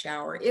call a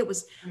shower. It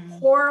was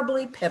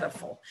horribly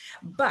pitiful,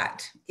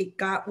 but it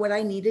got what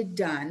I needed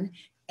done.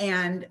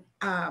 And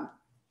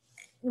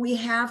we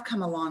have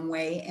come a long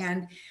way.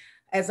 And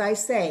as I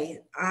say,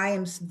 I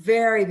am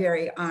very,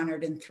 very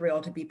honored and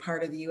thrilled to be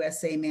part of the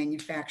USA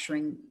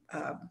manufacturing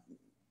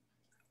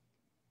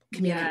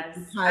community. Yes,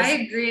 I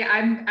agree.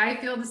 I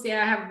feel the same.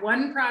 I have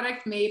one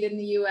product made in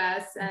the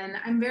US, and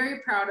I'm very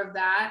proud of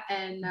that.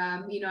 And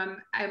you know,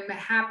 I'm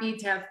happy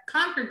to have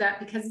conquered that,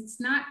 because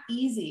it's not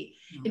easy.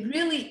 It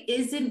really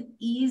isn't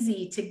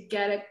easy to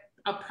get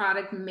a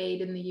product made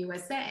in the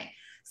USA.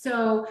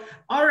 So,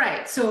 all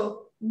right.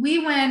 So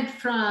we went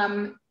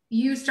from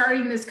you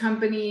starting this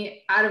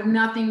company out of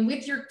nothing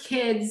with your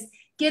kids,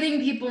 getting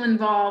people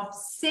involved,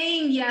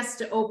 saying yes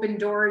to open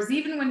doors,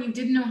 even when you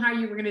didn't know how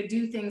you were going to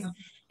do things.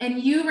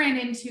 And you ran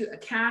into a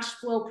cash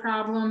flow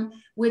problem,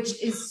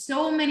 which is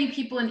so many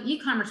people in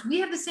e-commerce. We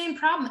have the same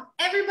problem.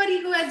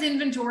 Everybody who has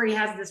inventory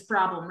has this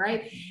problem,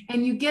 right?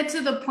 And you get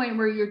to the point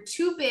where you're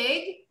too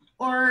big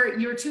or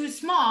you're too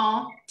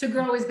small to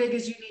grow as big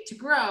as you need to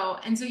grow.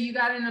 And so you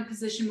got in a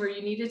position where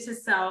you needed to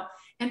sell.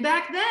 And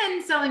back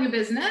then, selling a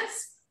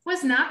business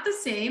was not the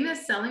same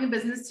as selling a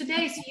business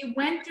today. So you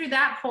went through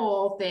that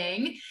whole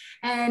thing,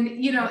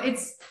 and you know,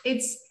 it's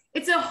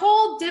a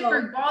whole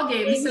different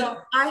ballgame. Amy, So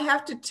I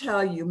have to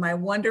tell you my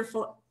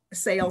wonderful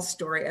sales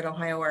story at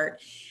Ohio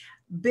Art.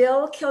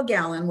 Bill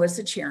Kilgallen was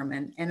the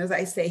chairman. And as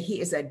I say, he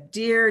is a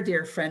dear,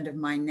 dear friend of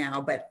mine now,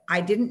 but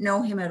I didn't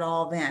know him at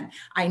all then.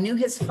 I knew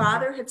his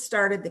father had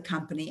started the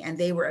company, and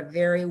they were a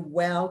very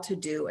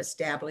well-to-do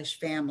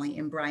established family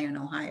in Bryan,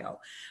 Ohio.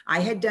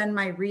 I had done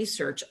my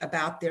research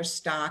about their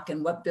stock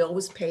and what Bill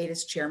was paid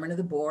as chairman of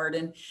the board,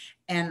 and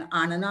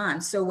on and on.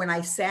 So when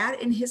I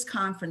sat in his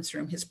conference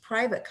room, his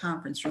private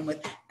conference room,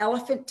 with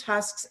elephant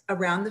tusks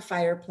around the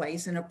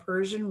fireplace and a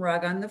Persian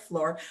rug on the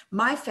floor,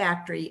 my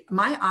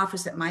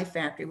office at my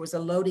factory was a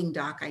loading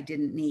dock I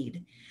didn't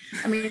need.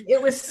 I mean,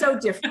 it was so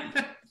different.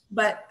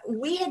 But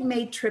we had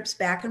made trips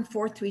back and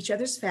forth to each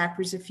other's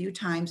factories a few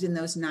times in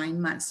those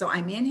 9 months. So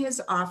I'm in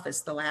his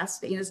office the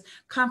last day, in his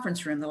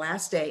conference room the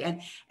last day.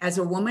 And as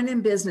a woman in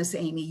business,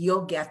 Amy,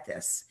 you'll get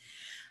this.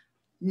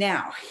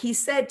 Now, he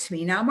said to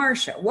me, now,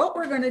 Marcia, what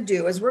we're going to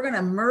do is we're going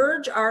to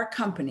merge our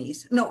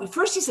companies. No,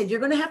 first he said, you're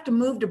going to have to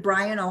move to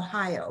Bryan,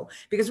 Ohio,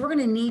 because we're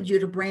going to need you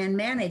to brand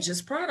manage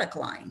this product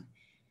line.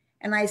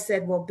 And I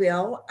said, well,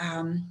 Bill,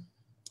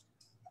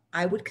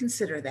 I would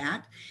consider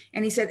that.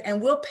 And he said,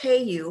 and we'll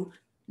pay you,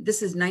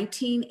 this is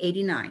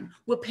 1989,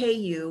 we'll pay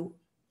you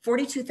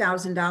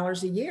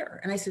 $42,000 a year.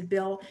 And I said,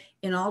 Bill,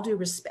 in all due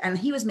respect, and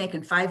he was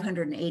making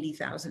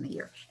 $580,000 a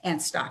year and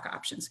stock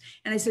options.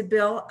 And I said,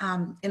 Bill,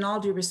 in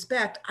all due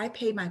respect, I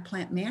pay my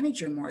plant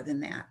manager more than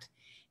that.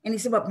 And he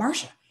said, but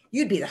Marcia,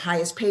 you'd be the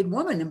highest paid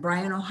woman in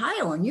Bryan,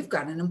 Ohio, and you've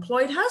got an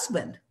employed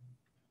husband.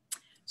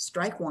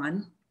 Strike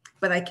one.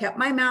 But I kept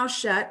my mouth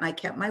shut and I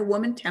kept my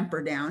woman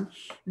temper down.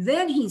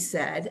 Then he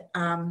said,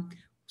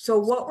 so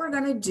what we're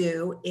going to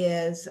do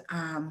is,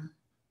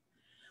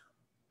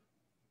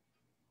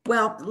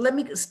 well, let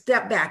me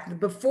step back.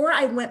 Before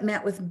I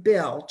met with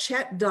Bill,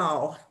 Chet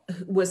Dahl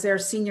was their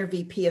senior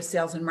VP of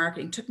sales and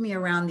marketing, took me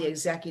around the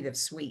executive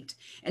suite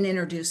and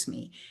introduced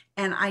me.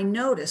 And I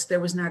noticed there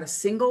was not a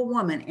single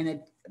woman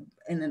in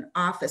an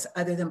office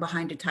other than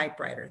behind a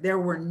typewriter. There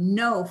were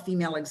no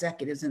female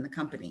executives in the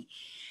company.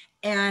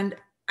 And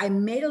I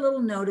made a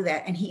little note of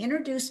that. And he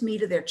introduced me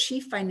to their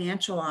chief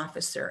financial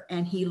officer.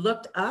 And he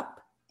looked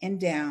up and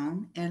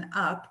down and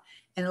up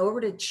and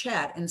over to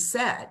Chet and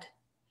said,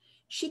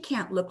 she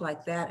can't look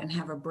like that and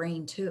have a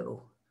brain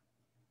too.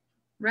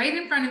 Right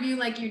in front of you,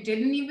 like you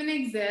didn't even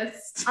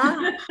exist.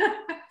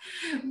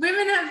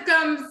 Women have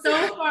come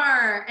so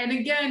far. And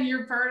again,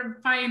 you're part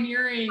of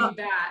pioneering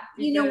that.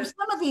 You know,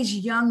 some of these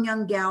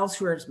young gals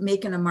who are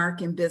making a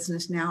mark in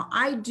business now,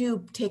 I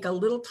do take a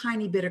little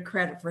tiny bit of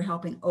credit for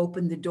helping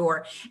open the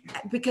door,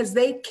 because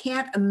they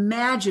can't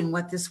imagine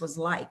what this was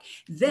like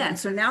then.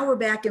 So now we're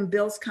back in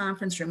Bill's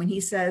conference room and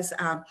he says,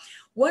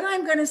 what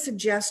I'm going to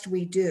suggest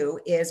we do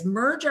is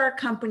merge our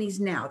companies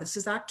now. This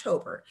is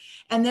October.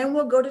 And then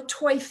we'll go to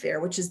Toy Fair,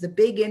 which is the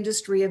big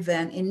industry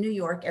event in New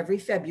York every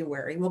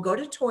February. We'll go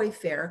to Toy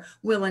Fair.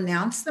 We'll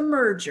announce the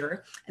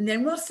merger. And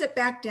then we'll sit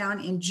back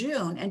down in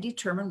June and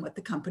determine what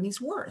the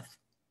company's worth.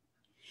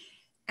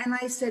 And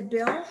I said,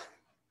 Bill,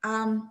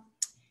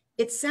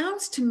 it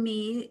sounds to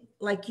me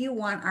like you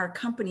want our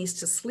companies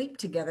to sleep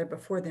together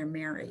before they're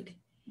married.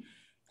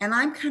 And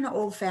I'm kind of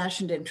old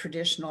fashioned and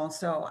traditional,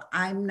 so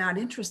I'm not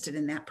interested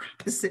in that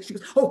proposition. She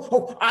goes,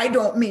 oh, I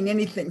don't mean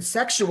anything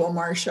sexual,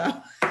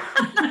 Marcia.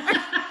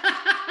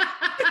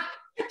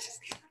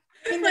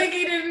 Like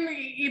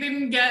he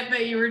didn't get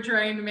that you were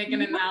trying to make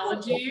an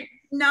analogy.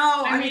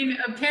 No. I mean,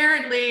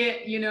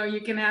 apparently, you know, you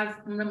can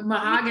have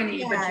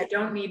mahogany, but you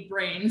don't need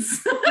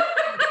brains.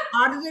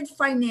 Audited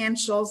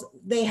financials.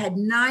 They had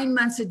 9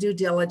 months of due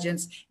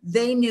diligence.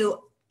 They knew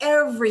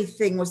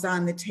everything was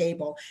on the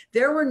table.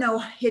 There were no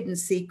hidden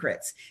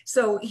secrets.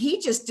 So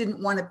he just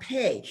didn't want to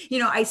pay. You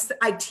know,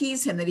 I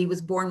tease him that he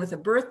was born with a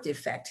birth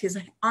defect. His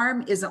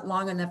arm isn't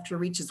long enough to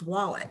reach his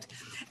wallet.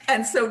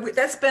 And so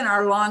that's been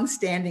our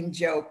long-standing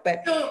joke.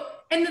 But so,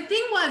 and the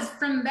thing was,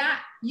 from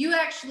that, you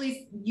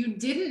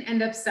didn't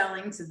end up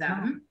selling to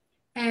them.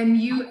 And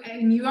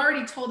you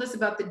already told us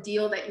about the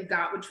deal that you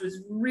got, which was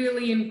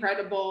really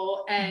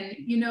incredible. And,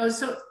 you know,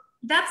 so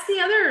that's the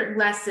other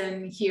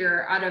lesson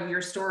here out of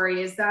your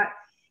story, is that,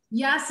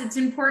 yes, it's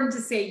important to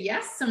say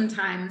yes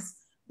sometimes,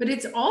 but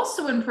it's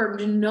also important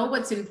to know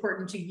what's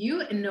important to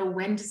you and know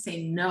when to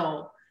say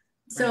no.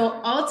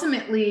 So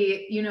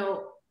ultimately, you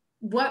know,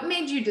 what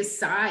made you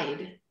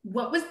decide?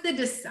 What was the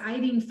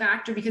deciding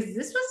factor? Because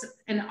this was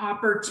an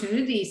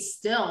opportunity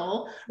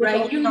still,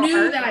 right? You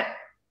knew that,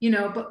 you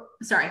know, but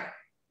sorry.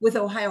 With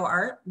Ohio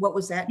Art, what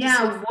was that?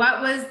 Yeah.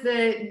 What was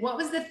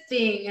the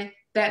thing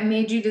that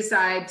made you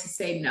decide to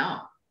say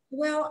no?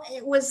 Well,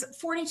 it was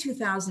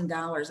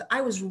 $42,000. I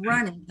was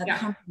running a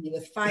company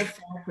with 5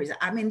 factories.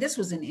 I mean, this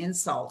was an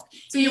insult.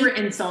 So you were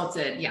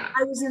insulted. Yeah.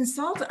 I was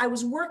insulted. I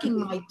was working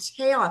my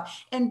tail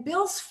off. And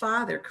Bill's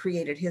father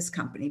created his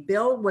company.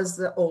 Bill was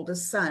the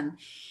oldest son.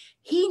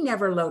 He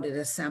never loaded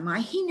a semi.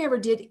 He never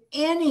did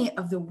any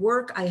of the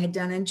work I had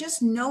done, and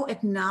just no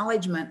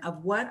acknowledgement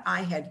of what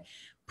I had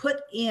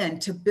put in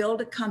to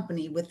build a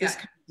company with this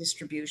kind of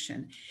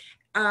distribution.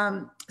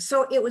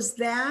 So it was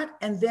that.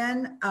 And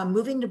then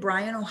moving to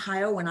Bryan,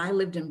 Ohio, when I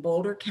lived in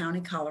Boulder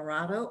County,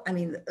 Colorado. I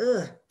mean,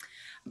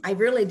 I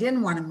really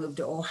didn't want to move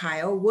to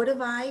Ohio. Would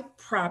have I?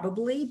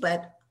 Probably,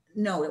 but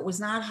no, it was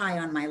not high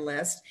on my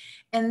list.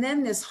 And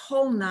then this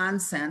whole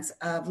nonsense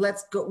of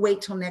let's go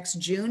wait till next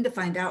June to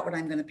find out what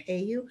I'm going to pay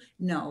you.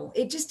 No,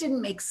 it just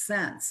didn't make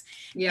sense.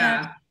 Yeah.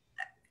 And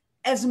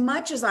as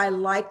much as I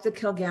like the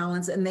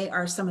Kilgallons, and they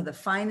are some of the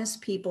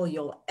finest people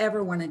you'll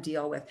ever want to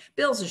deal with.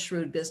 Bill's a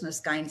shrewd business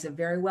guy. He's a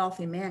very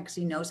wealthy man because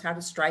he knows how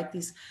to strike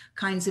these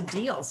kinds of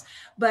deals.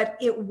 But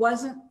it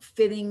wasn't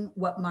fitting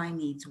what my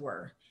needs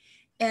were.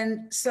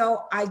 And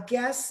so I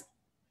guess,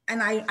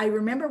 and I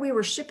remember we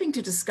were shipping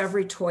to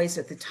Discovery Toys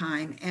at the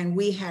time, and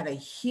we had a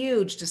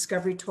huge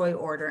Discovery Toy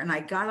order. And I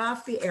got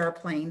off the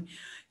airplane,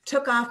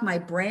 took off my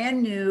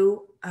brand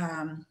new,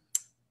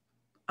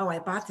 I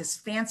bought this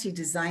fancy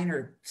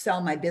designer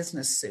sell my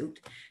business suit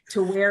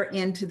to wear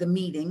into the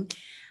meeting,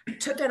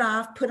 took it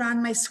off, put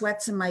on my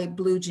sweats and my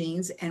blue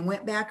jeans, and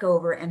went back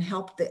over and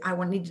helped I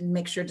needed to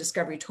make sure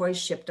Discovery Toys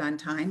shipped on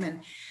time.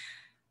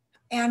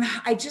 And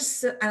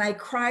I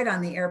cried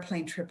on the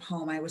airplane trip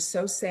home. I was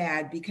so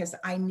sad because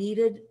I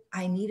needed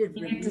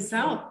to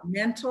sell.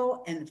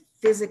 Mental and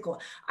physical.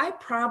 I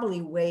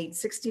probably weighed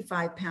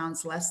 65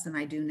 pounds less than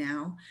I do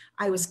now.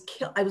 I was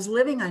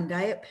living on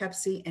Diet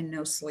Pepsi and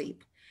no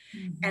sleep.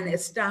 Mm-hmm. And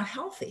it's not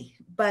healthy,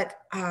 but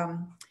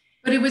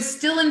it was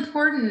still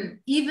important,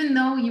 even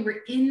though you were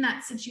in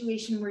that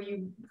situation where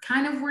you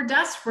kind of were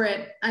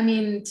desperate. I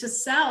mean, to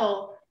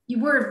sell, you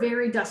were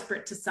very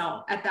desperate to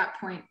sell at that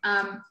point.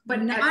 But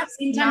at the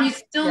same time, you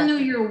still knew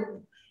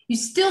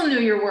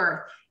your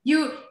worth.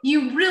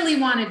 You really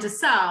wanted to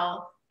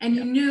sell, and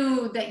you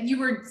knew that you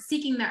were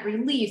seeking that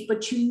relief,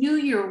 but you knew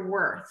your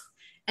worth.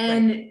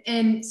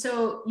 And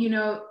so,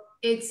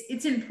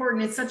 it's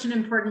important. It's such an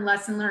important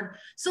lesson learned.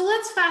 So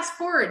let's fast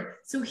forward.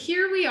 So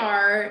here we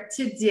are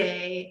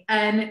today,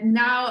 and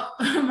now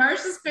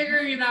Marcia's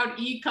figuring out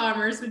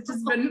e-commerce, which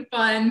has been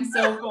fun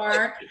so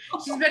far.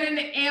 She's been in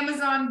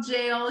Amazon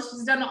jail.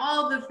 She's done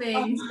all the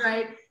things,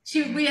 right?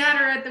 We had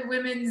her at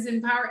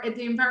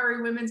the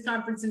Empowering Women's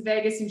Conference in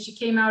Vegas, and she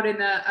came out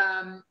in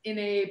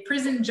a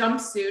prison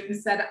jumpsuit and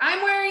said,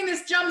 "I'm wearing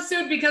this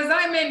jumpsuit because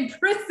I'm in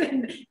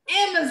prison,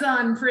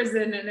 Amazon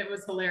prison," and it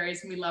was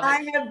hilarious, and we love it.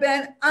 I have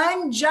been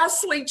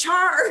unjustly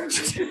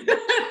charged.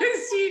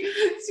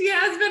 She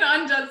has been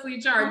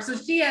unjustly charged. So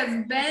she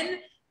has been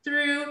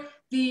through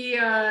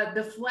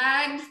the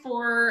flagged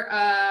for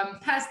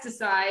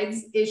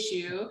pesticides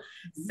issue.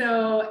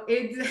 So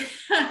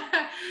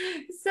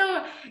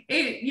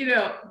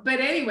but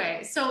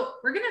anyway, so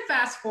we're going to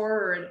fast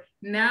forward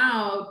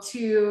now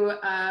to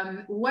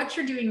what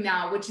you're doing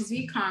now, which is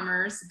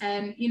e-commerce.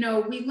 And,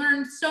 we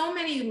learned so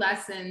many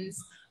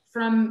lessons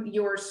from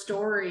your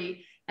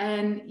story.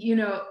 And,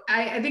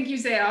 I think you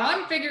say,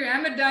 I'm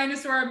a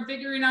dinosaur, I'm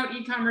figuring out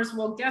e-commerce.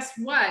 Well, guess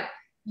what?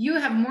 You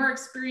have more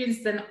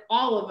experience than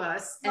all of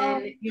us.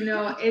 And,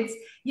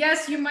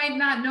 yes, you might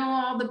not know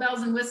all the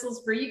bells and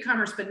whistles for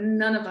e-commerce, but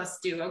none of us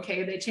do.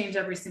 Okay. They change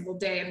every single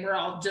day, and we're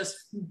all just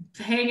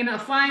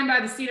flying by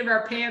the seat of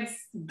our pants,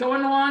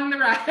 going along the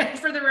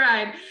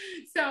ride.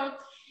 So,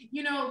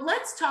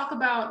 let's talk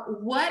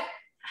about what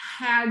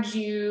had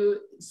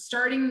you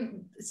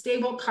starting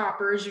Stable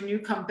Coppers, your new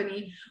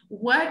company.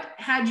 What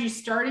had you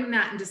starting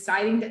that and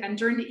deciding to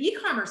enter into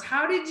e-commerce?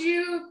 How did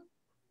you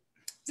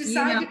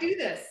decide to do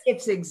this?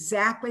 It's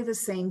exactly the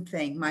same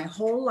thing. My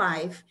whole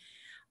life,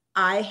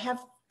 I've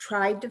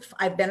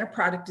been a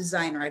product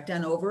designer. I've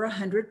done over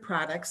 100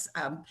 products.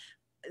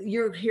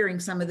 You're hearing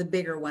some of the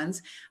bigger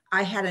ones.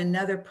 I had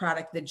another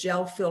product, the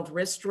gel-filled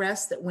wrist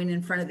rest that went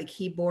in front of the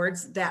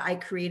keyboards, that I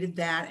created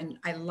that, and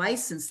I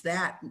licensed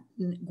that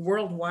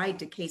worldwide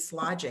to Case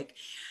Logic.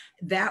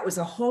 That was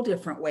a whole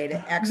different way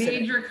to exit.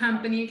 Major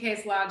company,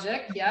 Case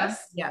Logic,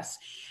 yes. Yes.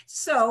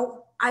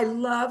 So I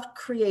loved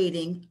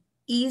creating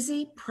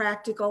easy,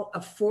 practical,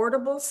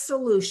 affordable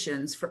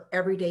solutions for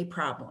everyday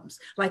problems.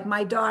 Like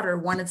my daughter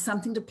wanted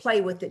something to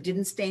play with that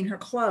didn't stain her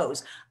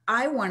clothes.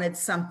 I wanted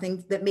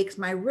something that makes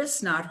my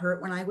wrists not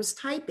hurt when I was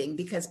typing,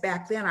 because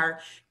back then our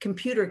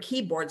computer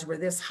keyboards were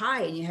this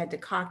high and you had to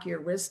cock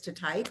your wrist to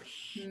type.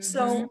 Mm-hmm.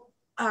 So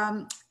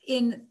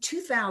in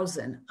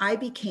 2000, I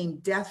became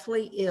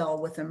deathly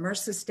ill with a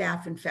MRSA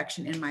staph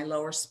infection in my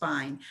lower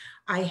spine.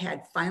 I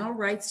had final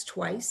rites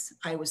twice.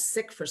 I was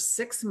sick for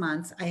 6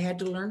 months. I had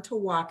to learn to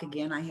walk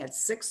again. I had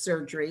 6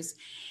 surgeries.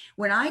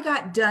 When I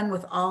got done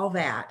with all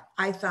that,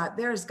 I thought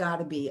there's got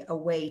to be a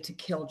way to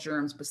kill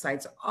germs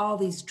besides all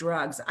these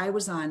drugs. I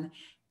was on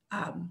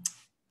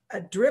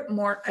a drip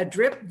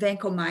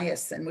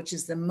vancomycin, which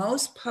is the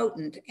most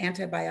potent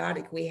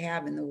antibiotic we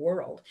have in the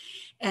world.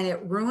 And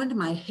it ruined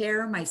my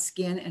hair, my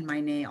skin, and my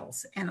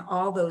nails. And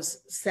all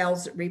those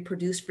cells that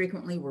reproduce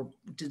frequently were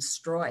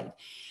destroyed.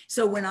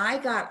 So when I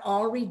got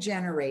all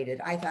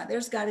regenerated, I thought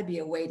there's got to be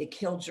a way to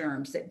kill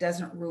germs that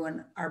doesn't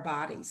ruin our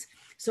bodies.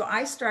 So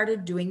I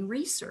started doing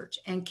research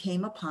and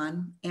came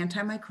upon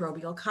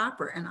antimicrobial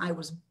copper, and I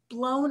was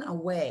blown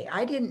away.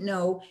 I didn't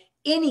know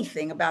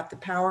anything about the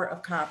power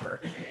of copper,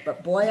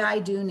 but boy, I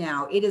do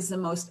now. It is the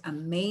most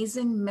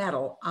amazing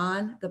metal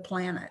on the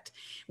planet.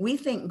 We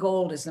think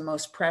gold is the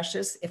most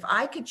precious. If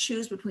I could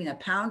choose between a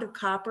pound of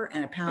copper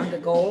and a pound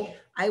of gold,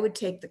 I would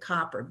take the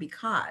copper,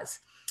 because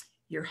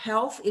your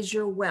health is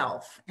your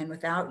wealth. And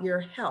without your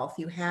health,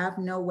 you have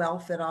no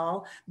wealth at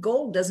all.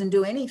 Gold doesn't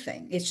do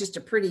anything. It's just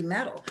a pretty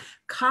metal.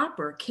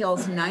 Copper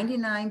kills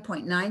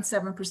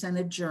 99.97%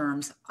 of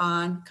germs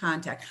on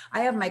contact. I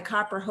have my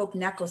copper hope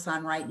necklace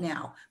on right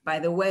now. By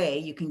the way,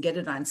 you can get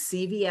it on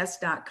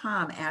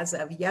cvs.com as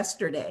of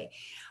yesterday.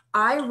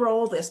 I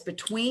roll this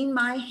between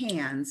my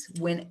hands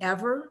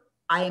whenever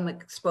I am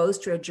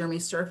exposed to a germy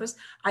surface.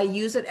 I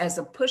use it as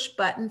a push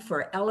button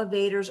for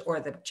elevators or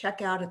the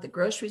checkout at the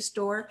grocery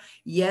store.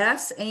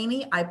 Yes,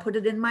 Amy, I put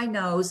it in my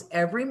nose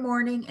every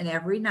morning and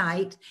every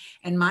night.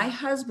 And my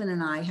husband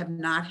and I have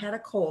not had a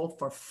cold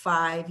for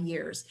 5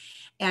 years.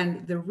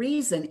 And the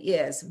reason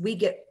is we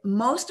get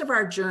most of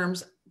our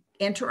germs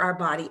enter our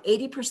body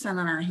 80%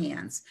 on our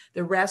hands,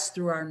 the rest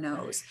through our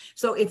nose.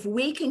 So if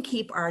we can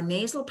keep our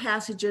nasal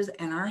passages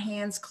and our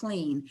hands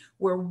clean,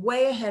 we're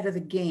way ahead of the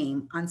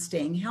game on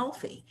staying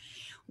healthy.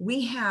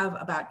 We have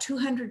about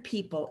 200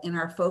 people in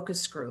our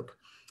focus group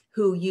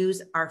who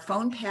use our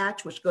phone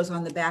patch, which goes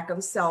on the back of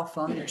a cell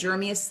phone, the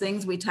germiest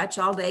things we touch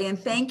all day. And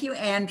thank you,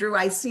 Andrew.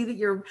 I see that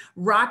you're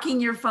rocking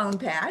your phone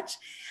patch.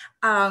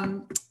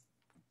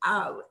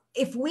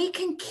 If we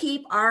can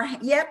keep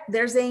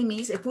there's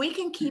Amy's. If we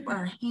can keep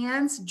our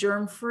hands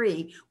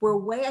germ-free, we're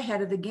way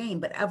ahead of the game.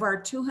 But of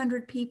our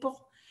 200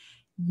 people,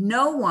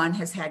 no one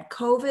has had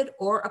COVID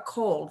or a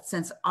cold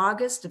since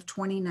August of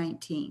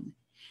 2019.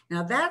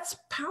 Now that's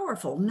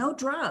powerful. No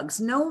drugs,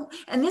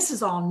 and this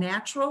is all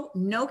natural,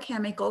 no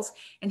chemicals.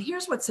 And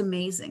here's what's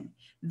amazing.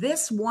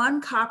 This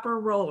one copper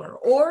roller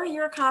or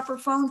your copper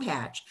phone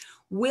patch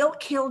will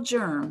kill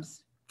germs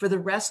for the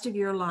rest of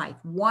your life.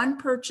 One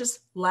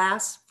purchase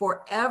lasts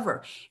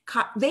forever.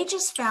 They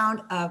just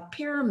found a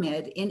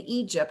pyramid in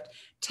Egypt,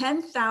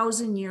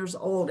 10,000 years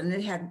old, and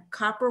it had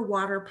copper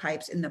water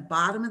pipes in the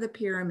bottom of the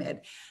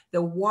pyramid.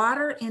 The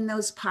water in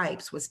those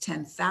pipes was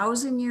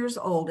 10,000 years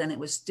old, and it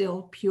was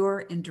still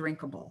pure and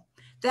drinkable.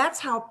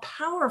 That's how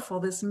powerful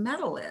this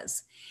metal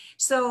is.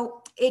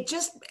 So I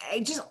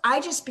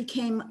just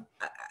became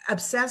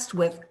obsessed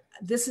with,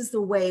 this is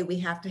the way we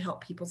have to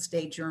help people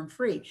stay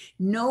germ-free.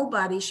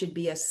 Nobody should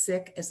be as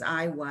sick as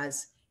I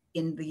was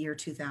in the year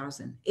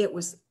 2000. It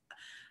was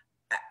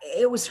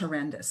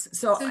horrendous.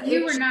 So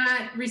you were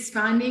not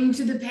responding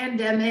to the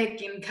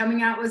pandemic and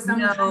coming out with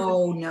something.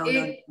 No.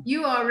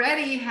 You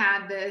already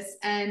had this,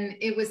 and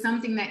it was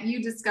something that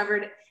you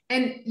discovered.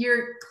 And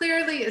you're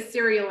clearly a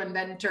serial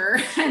inventor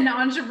and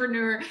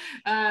entrepreneur.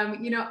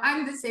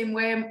 I'm the same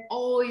way. I'm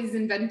always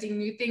inventing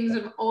new things.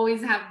 I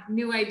always have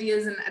new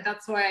ideas. And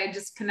that's why I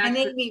just connect.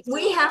 And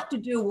we have to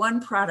do one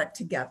product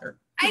together.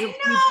 I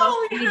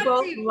know. We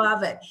both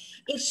love it.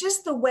 It's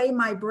just the way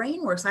my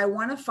brain works. I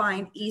want to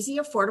find easy,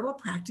 affordable,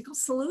 practical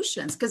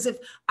solutions. Because if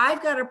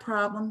I've got a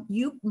problem,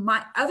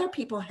 other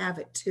people have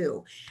it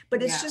too.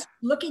 But it's just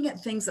looking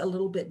at things a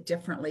little bit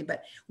differently.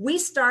 But we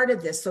started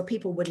this so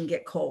people wouldn't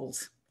get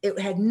colds. It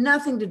had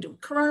nothing to do,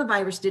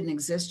 coronavirus didn't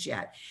exist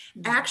yet.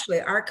 Actually,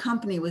 our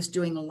company was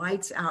doing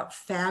lights out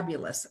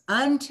fabulous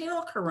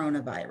until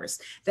coronavirus.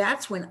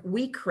 That's when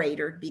we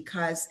cratered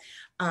because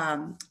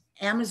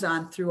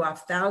Amazon threw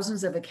off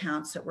thousands of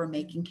accounts that were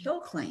making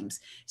kill claims.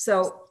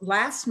 So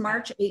last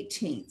March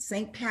 18th,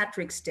 St.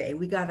 Patrick's Day,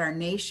 we got our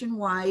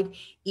nationwide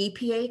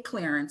EPA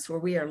clearance where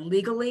we are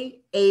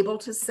legally able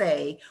to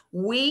say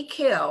we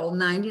kill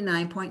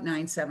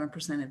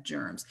 99.97% of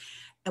germs.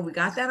 And we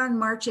got that on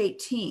March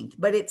 18th,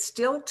 but it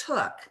still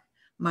took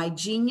my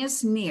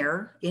genius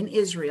Nir in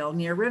Israel,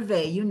 Nir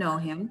Revere, you know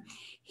him.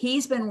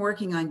 He's been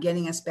working on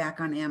getting us back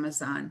on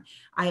Amazon.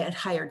 I had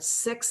hired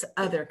 6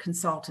 other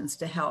consultants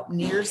to help.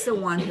 Nir's the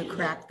one who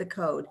cracked the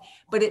code,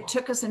 but it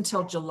took us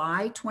until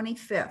July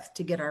 25th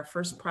to get our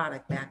first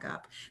product back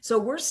up. So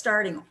we're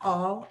starting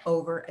all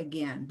over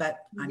again, but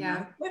I'm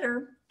not a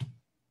quitter.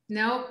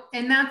 No,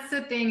 and that's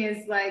the thing is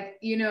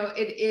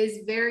it is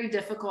very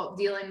difficult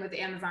dealing with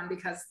Amazon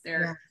because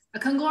they're a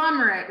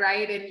conglomerate,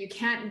 right? And you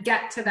can't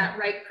get to that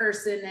right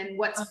person. And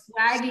what's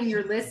flagging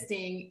your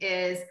listing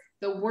is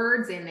the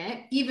words in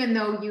it, even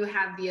though you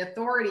have the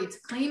authority to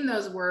claim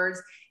those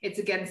words, it's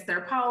against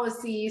their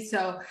policy.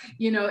 So,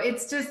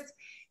 it's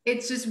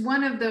just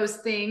one of those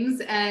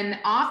things. And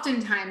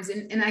oftentimes,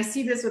 and I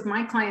see this with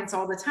my clients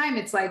all the time,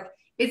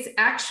 it's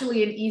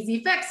actually an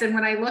easy fix. And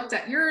when I looked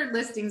at your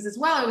listings as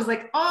well, I was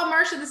like, oh,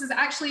 Marcia, this is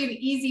actually an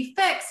easy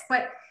fix,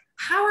 but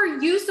how are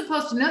you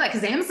supposed to know that?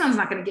 Because Amazon's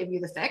not going to give you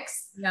the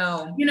fix.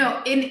 No. You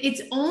know, and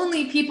it's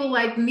only people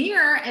like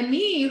Mir and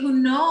me who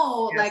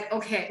know, Yes. like,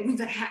 okay, we've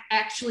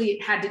actually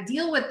had to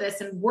deal with this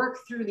and work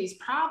through these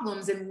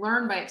problems and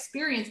learn by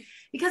experience,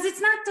 because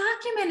it's not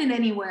documented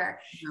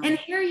anywhere. No. And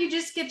here you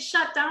just get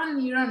shut down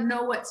and you don't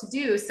know what to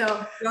do.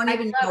 So You don't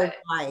even know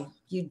why.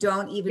 You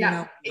don't even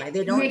know why.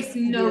 They don't. Makes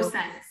no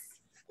sense.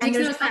 And makes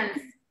no sense.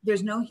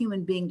 There's no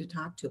human being to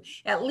talk to.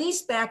 At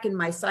least back in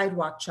my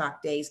sidewalk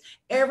chalk days,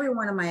 every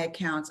one of my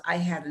accounts, I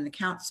had an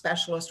account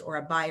specialist or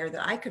a buyer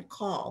that I could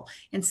call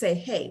and say,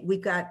 hey,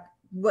 we've got,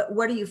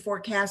 what are you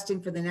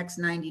forecasting for the next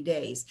 90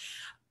 days?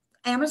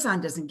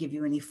 Amazon doesn't give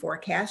you any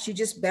forecast. You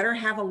just better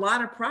have a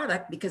lot of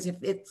product, because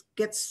if it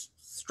gets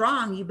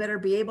strong, you better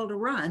be able to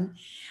run.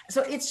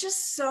 So it's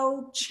just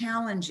so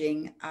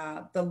challenging,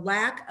 the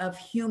lack of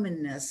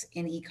humanness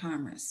in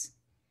e-commerce.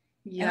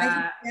 Yeah. And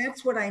I think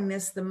that's what I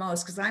miss the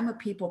most, because I'm a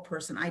people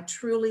person. I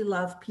truly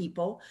love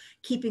people,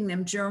 keeping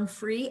them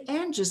germ-free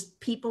and just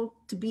people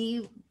to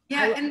be.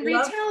 Yeah, and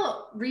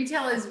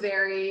retail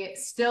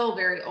is still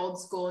very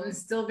old school and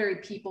still very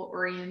people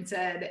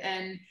oriented.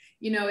 And,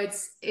 you know,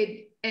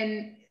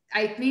 and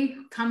I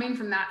think coming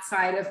from that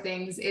side of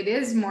things, it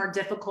is more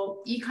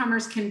difficult.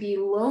 E-commerce can be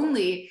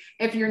lonely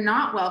if you're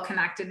not well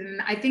connected.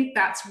 And I think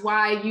that's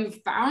why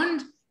you've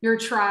found your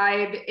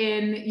tribe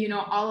in, you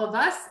know, all of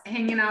us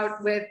hanging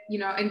out with, you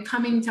know, and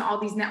coming to all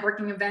these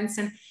networking events.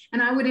 And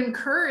I would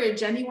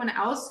encourage anyone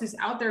else who's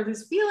out there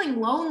who's feeling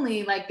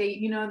lonely, like they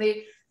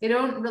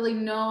don't really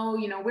know,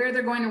 you know, where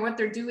they're going or what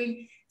they're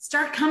doing,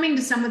 start coming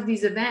to some of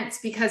these events,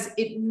 because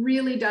it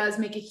really does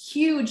make a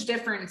huge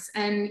difference.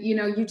 And, you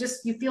know, you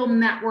feel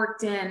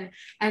networked in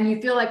and you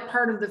feel like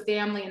part of the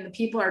family, and the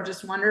people are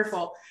just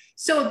wonderful.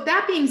 So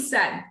that being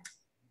said,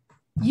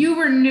 you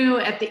were new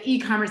at the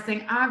e-commerce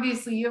thing.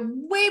 Obviously, you have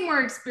way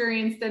more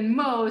experience than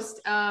most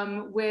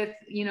with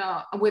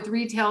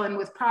retail and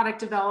with product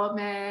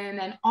development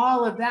and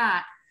all of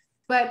that.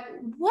 But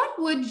what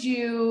would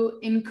you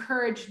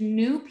encourage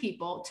new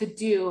people to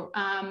do,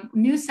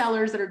 new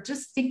sellers that are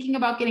just thinking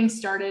about getting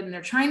started and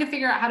they're trying to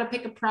figure out how to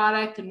pick a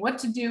product and what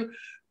to do?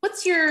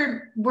 What's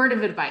your word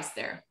of advice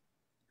there?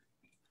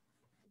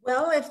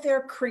 Well, if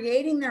they're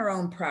creating their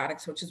own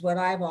products, which is what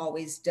I've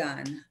always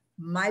done,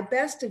 my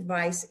best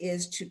advice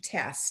is to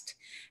test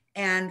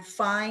and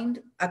find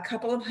a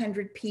couple of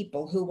hundred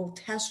people who will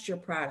test your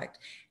product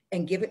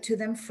and give it to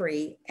them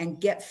free and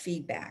get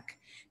feedback.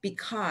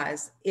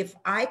 Because if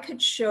I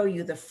could show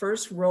you the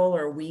first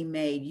roller we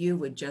made, you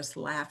would just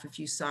laugh if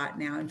you saw it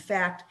now. In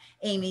fact,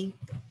 Amy,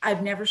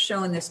 I've never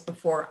shown this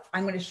before.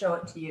 I'm going to show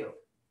it to you.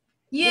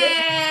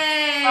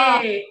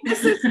 Yay!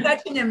 This is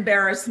such an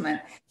embarrassment.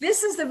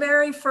 This is the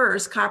very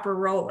first copper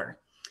roller.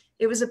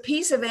 It was a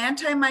piece of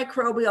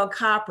antimicrobial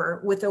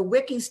copper with a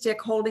wiki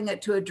stick holding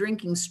it to a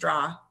drinking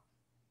straw.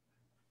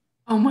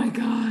 Oh my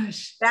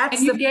gosh. That's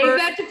and you gave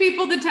that to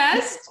people to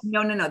test?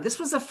 No. This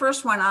was the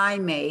first one I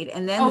made.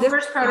 And then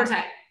first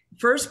prototype.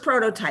 First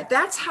prototype.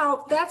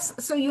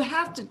 So you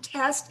have to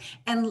test.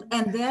 And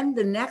then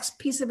the next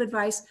piece of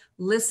advice,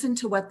 listen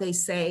to what they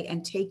say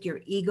and take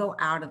your ego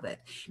out of it,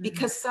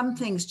 because some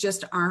things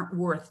just aren't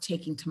worth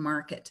taking to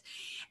market.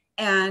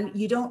 And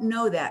you don't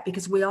know that,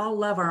 because we all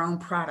love our own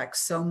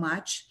products so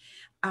much.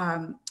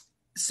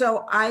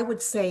 So I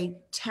would say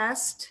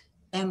test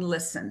and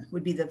listen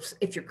would be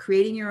if you're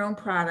creating your own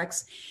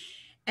products,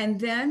 and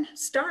then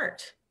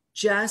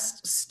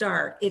just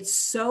start. It's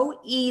so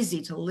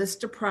easy to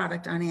list a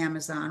product on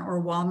Amazon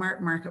or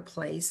Walmart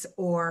Marketplace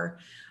or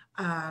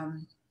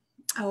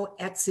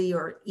Etsy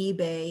or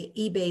eBay.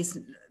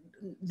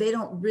 They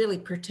don't really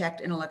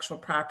protect intellectual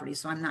property,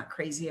 so I'm not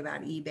crazy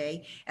about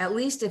eBay. At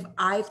least if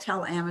I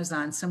tell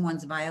Amazon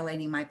someone's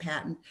violating my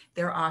patent,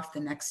 they're off the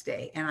next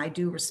day. And I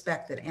do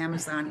respect that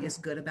Amazon is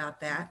good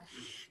about that.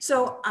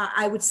 So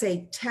I would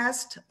say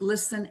test,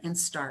 listen, and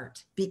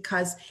start.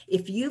 Because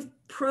if you've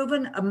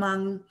proven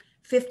among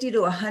 50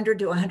 to 100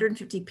 to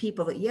 150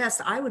 people that, yes,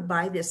 I would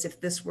buy this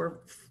if this were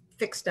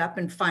fixed up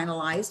and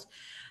finalized,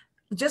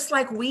 just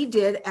like we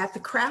did at the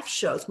craft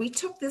shows. We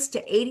took this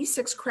to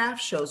 86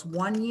 craft shows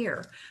 1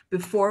 year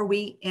before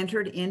we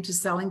entered into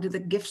selling to the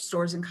gift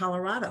stores in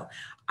Colorado.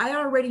 I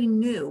already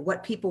knew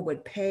what people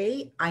would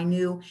pay. I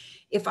knew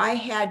if I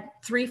had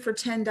 3 for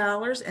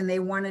 $10 and they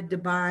wanted to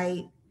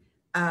buy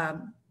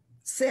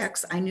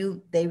 6, I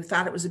knew they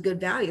thought it was a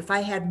good value. If I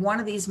had one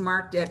of these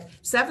marked at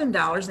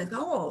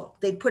 $7,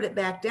 they'd put it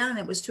back down.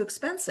 It was too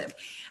expensive.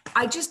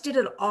 I just did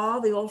it all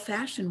the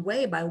old-fashioned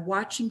way by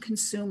watching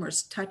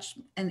consumers touch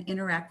and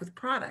interact with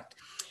product.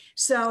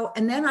 So,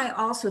 and then I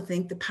also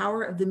think the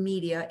power of the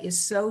media is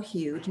so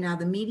huge. Now,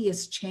 the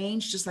media's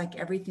changed just like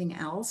everything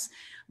else.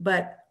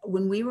 But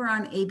when we were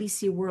on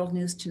ABC World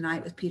News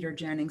Tonight with Peter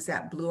Jennings,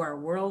 that blew our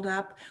world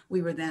up.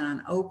 We were then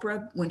on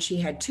Oprah when she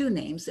had 2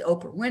 names, the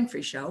Oprah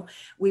Winfrey Show.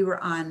 We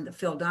were on the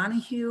Phil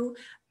Donahue.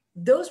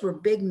 Those were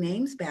big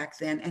names back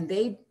then.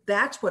 And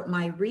that's what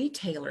my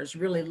retailers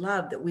really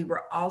loved, that we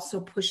were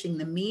also pushing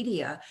the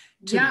media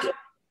to get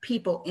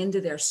people into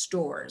their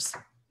stores.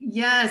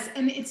 Yes.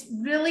 And it's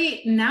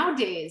really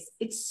nowadays,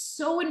 it's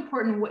so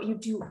important what you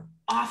do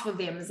off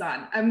of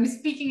Amazon. I'm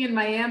speaking in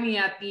Miami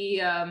at the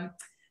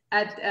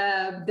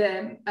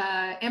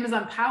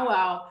Amazon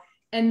powwow.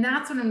 And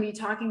that's what I'm going to be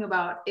talking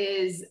about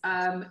is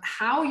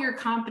how your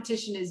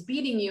competition is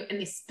beating you,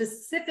 and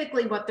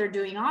specifically what they're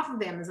doing off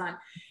of Amazon.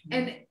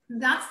 And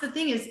that's the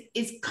thing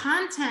is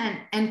content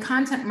and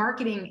content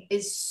marketing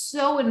is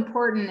so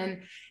important.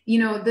 And,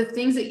 the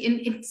things that, and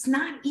it's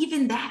not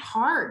even that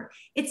hard.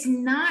 It's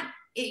not,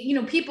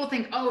 people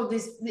think, oh,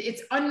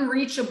 it's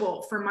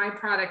unreachable for my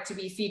product to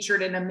be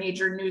featured in a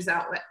major news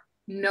outlet.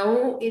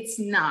 No, it's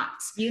not.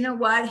 You know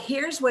what?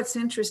 Here's what's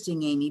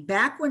interesting, Amy.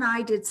 Back when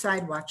I did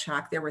Sidewalk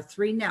Chalk, there were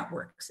 3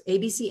 networks,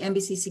 ABC,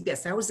 NBC,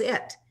 CBS. That was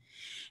it.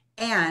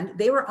 And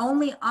they were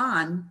only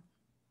on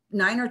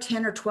 9 or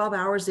 10 or 12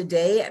 hours a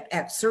day.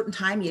 At certain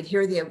time, you'd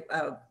hear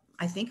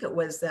I think it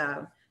was,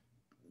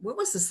 what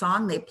was the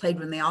song they played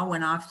when they all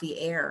went off the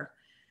air?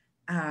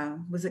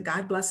 Was it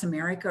God Bless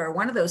America or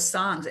one of those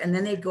songs? And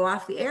then they'd go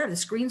off the air. The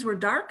screens were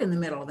dark in the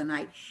middle of the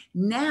night.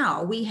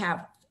 Now we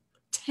have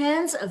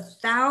tens of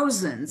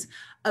thousands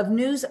of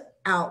news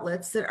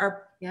outlets that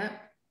are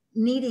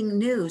needing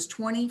news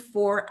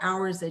 24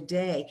 hours a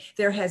day.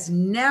 There has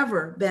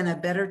never been a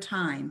better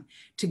time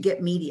to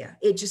get media.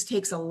 It just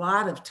takes a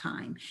lot of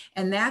time.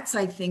 And that's,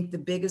 I think, the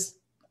biggest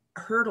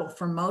hurdle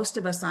for most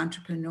of us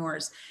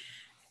entrepreneurs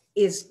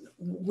is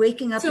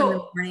waking up in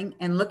the morning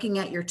and looking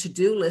at your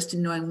to-do list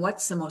and knowing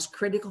what's the most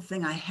critical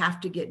thing I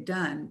have to get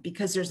done,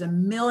 because there's a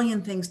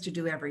million things to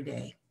do every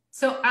day.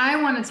 So I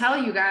want to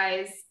tell you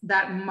guys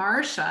that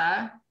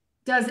Marcia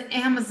does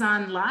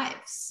Amazon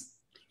Lives.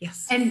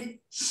 Yes. And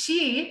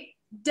she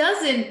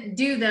doesn't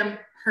do them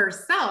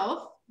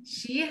herself.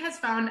 She has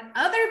found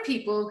other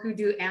people who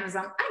do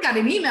Amazon. I got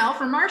an email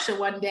from Marcia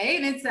one day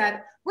and it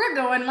said, we're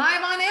going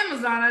live on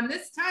Amazon on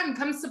this time.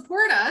 Come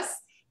support us,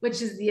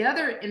 which is the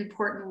other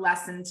important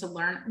lesson to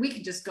learn. We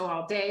could just go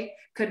all day,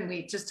 couldn't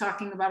we? Just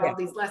talking about all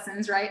these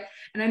lessons, right?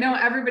 And I know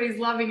everybody's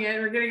loving it.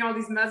 We're getting all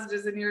these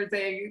messages in here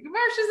saying,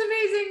 Marcia's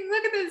amazing,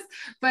 look at this.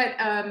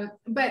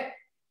 But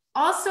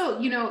also,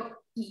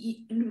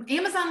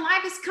 Amazon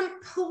Live is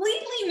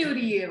completely new to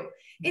you.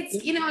 It's,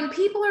 and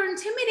people are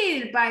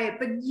intimidated by it,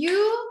 but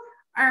you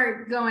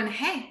are going,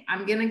 hey,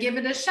 I'm going to give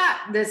it a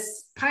shot.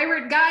 This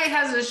pirate guy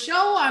has a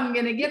show. I'm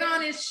going to get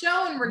on his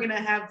show and we're going to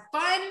have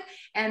fun.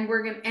 And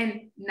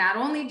and not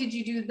only did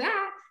you do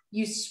that,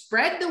 you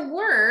spread the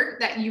word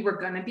that you were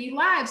going to be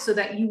live so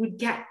that you would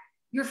get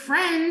your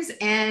friends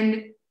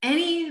and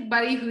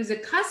anybody who's a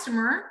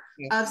customer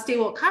of Stay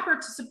Woke Copper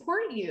to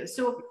support you.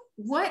 So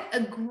what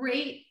a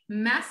great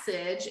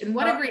message and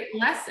what a great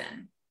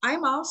lesson.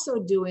 I'm also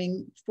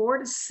doing 4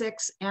 to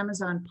 6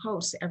 Amazon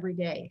posts every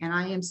day, and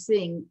I am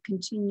seeing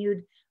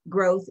continued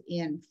growth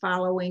in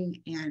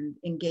following and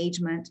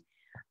engagement.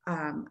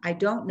 I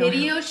don't know.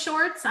 Video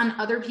shorts on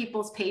other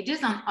people's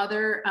pages, on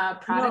other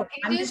product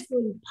pages? I'm just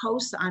doing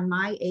posts on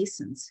my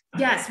ASINs.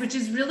 Yes, which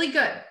is really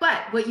good.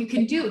 But what you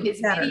can do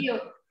is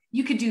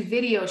you could do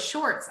video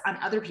shorts on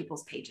other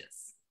people's pages.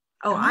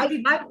 Oh,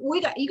 you got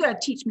to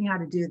teach me how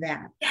to do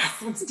that.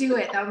 Yes, let's do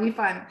it. That'll be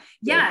fun.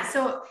 Yeah.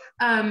 So,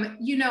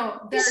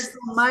 there's so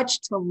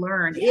much to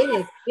learn.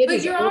 Yeah,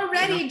 but you're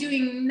already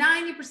doing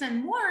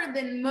 90% more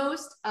than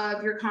most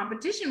of your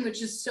competition,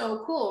 which is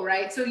so cool,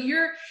 right? So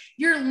you're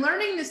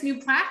learning this new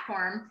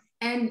platform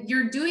and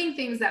you're doing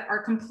things that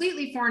are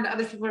completely foreign to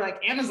others. People are like,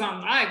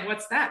 Amazon Live,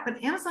 what's that?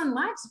 But Amazon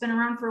Live's been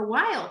around for a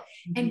while.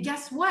 Mm-hmm. And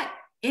guess what?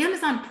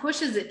 Amazon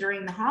pushes it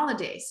during the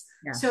holidays.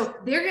 Yes. So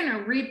they're going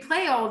to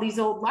replay all these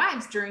old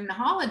lives during the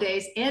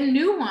holidays and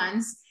new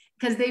ones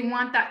because they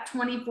want that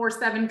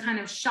 24/7 kind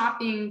of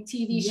shopping,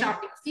 TV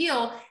shopping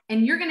feel.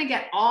 And you're going to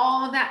get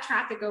all of that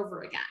traffic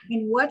over again.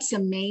 And what's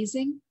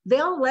amazing,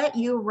 they'll let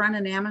you run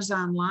an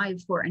Amazon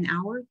Live for an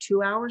hour,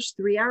 2 hours,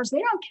 3 hours. They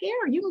don't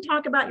care. You can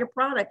talk about your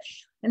product.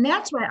 And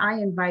that's why I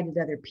invited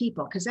other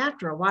people, because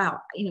after a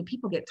while,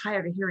 people get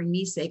tired of hearing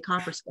me say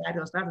copper's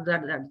fabulous, da, da, da,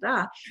 da,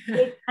 da,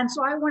 da. And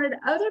so I wanted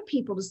other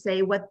people to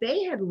say what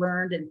they had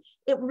learned. And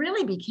it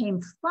really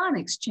became fun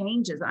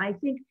exchanges. I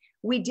think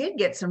we did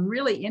get some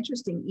really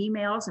interesting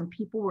emails and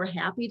people were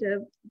happy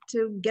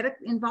to get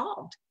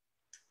involved.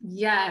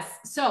 Yes.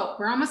 So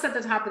we're almost at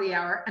the top of the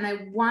hour. And I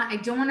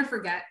don't want to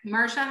forget,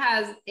 Marcia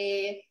has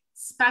a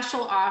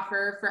special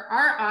offer for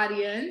our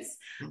audience.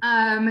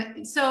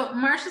 So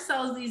Marcia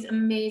sells these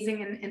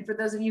amazing, and for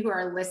those of you who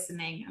are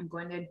listening, I'm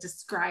going to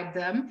describe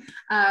them.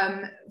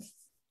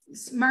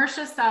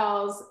 Marcia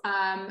sells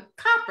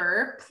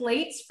copper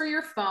plates for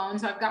your phone.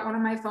 So I've got one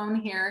on my phone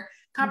here,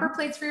 copper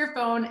plates for your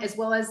phone, as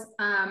well as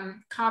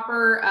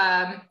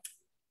copper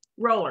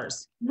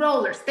rollers.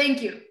 Rollers.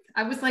 Thank you.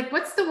 I was like,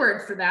 what's the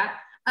word for that?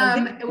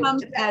 It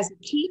comes as a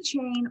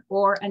keychain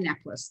or a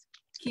necklace.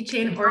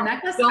 Keychain or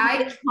necklace. Don't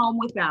get home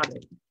without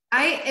it.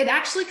 It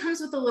actually comes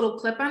with a little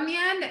clip on the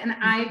end, and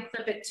I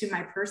clip it to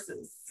my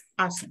purses.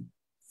 Awesome.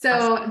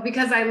 So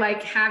because I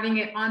like having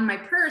it on my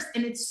purse,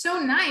 and it's so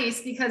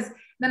nice because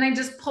then I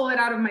just pull it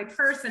out of my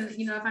purse. And,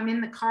 you know, if I'm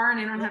in the car and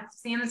I don't have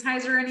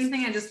sanitizer or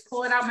anything, I just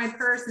pull it out of my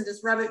purse and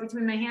just rub it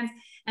between my hands.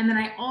 And then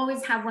I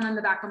always have one on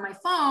the back of my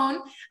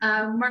phone.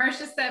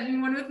 Marcia sent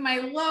me one with my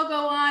logo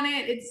on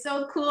it. It's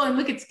so cool. And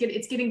look, it's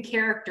getting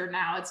character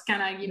now. It's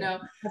kind of, you know.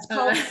 It's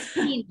called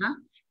patina.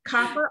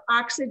 Copper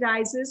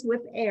oxidizes with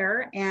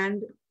air,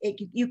 and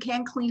you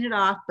can clean it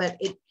off, but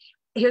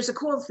here's a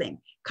cool thing.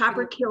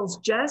 Copper kills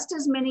just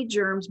as many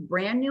germs,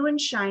 brand new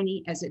and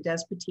shiny, as it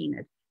does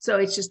patinaed. So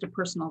it's just a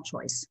personal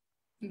choice.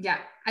 Yeah,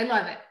 I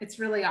love it. It's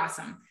really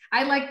awesome.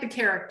 I like the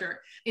character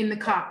in the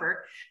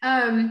copper.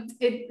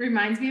 It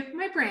reminds me of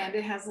my brand.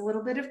 It has a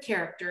little bit of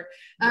character.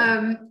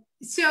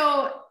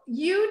 So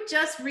you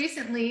just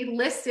recently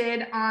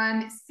listed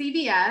on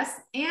CVS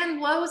and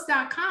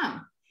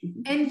Lowe's.com.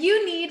 And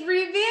you need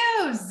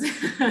reviews.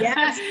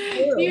 Yes,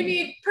 you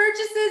need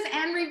purchases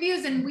and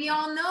reviews. And we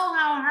all know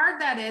how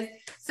hard that is.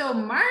 So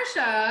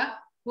Marcia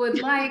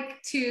would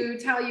like to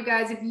tell you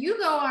guys, if you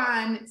go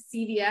on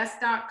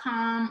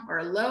CVS.com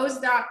or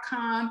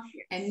Lowe's.com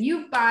and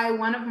you buy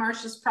one of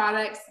Marcia's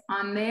products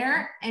on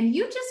there, and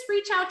you just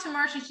reach out to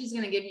Marcia, she's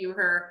going to give you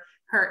her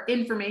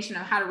information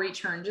of how to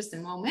reach her in just a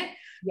moment.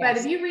 Yes. But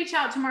if you reach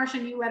out to Marcia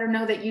and you let her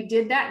know that you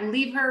did that, and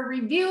leave her a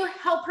review,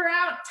 help her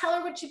out, tell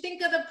her what you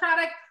think of the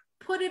product,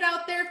 put it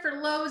out there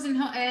for Lowe's and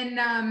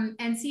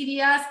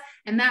CVS.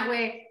 And that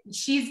way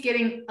she's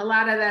getting a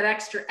lot of that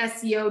extra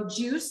SEO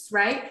juice,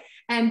 right?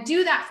 And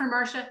do that for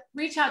Marcia.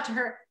 Reach out to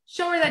her,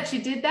 show her that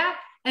you did that,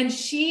 and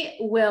she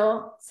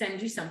will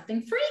send you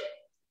something free.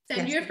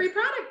 Send you a free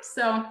product.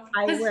 So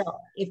I will.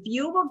 If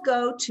you will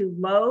go to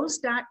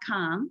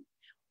Lowe's.com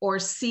or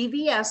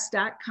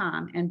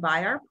CVS.com and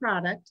buy our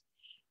product,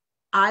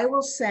 I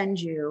will send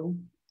you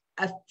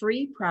a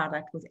free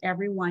product with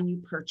every one you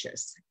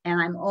purchase.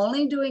 And I'm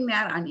only doing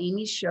that on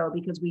Amy's show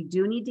because we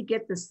do need to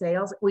get the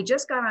sales. We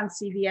just got on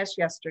CVS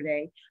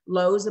yesterday,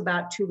 Lowe's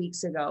about 2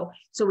 weeks ago.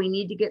 So we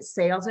need to get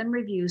sales and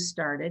reviews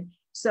started.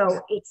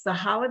 So it's the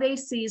holiday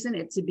season.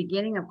 It's the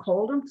beginning of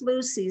cold and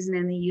flu season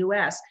in the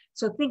US.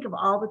 So think of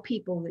all the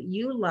people that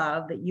you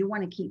love, that you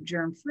want to keep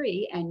germ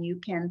free, and you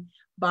can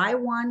buy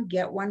one,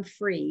 get one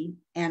free.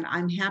 And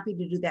I'm happy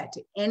to do that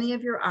to any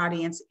of your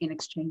audience in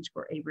exchange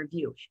for a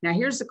review. Now,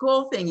 here's the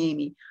cool thing,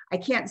 Amy. I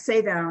can't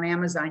say that on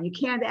Amazon. You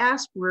can't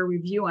ask for a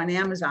review on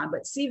Amazon,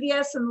 but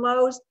CVS and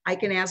Lowe's, I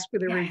can ask for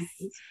the reviews.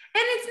 And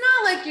it's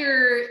not like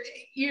you're,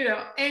 you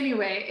know,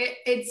 anyway,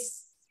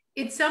 it's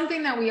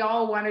something that we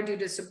all want to do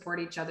to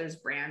support each other's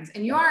brands.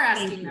 And you are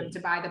asking them to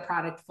buy the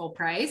product full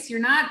price. You're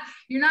not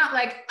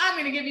like, I'm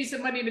going to give you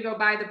some money to go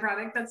buy the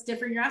product. That's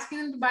different. You're asking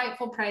them to buy it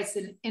full price,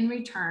 and in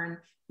return,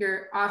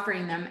 you're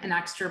offering them an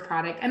extra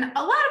product. And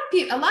a lot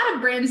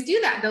of brands do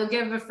that. They'll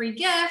give a free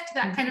gift,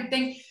 that kind of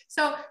thing.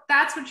 So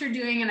that's what you're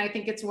doing. And I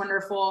think it's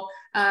wonderful.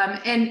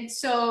 And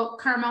so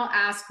Carmel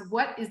asked,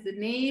 what is the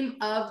name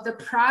of the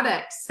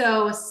product?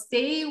 So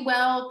Stay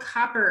Well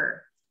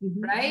Copper,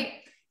 right?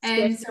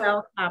 And Stay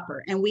Well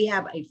Copper. And we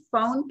have a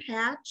phone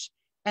patch,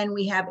 and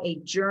we have a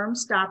germ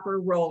stopper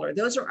roller.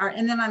 Those are our,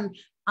 and then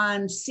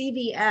on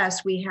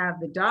CVS, we have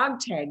the dog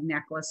tag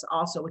necklace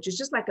also, which is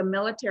just like a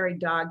military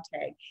dog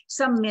tag.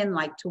 Some men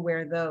like to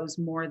wear those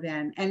more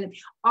than, and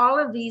all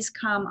of these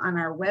come on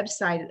our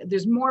website.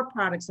 There's more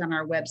products on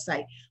our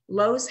website.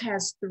 Lowe's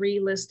has 3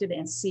 listed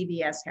and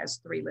CVS has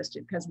 3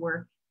 listed because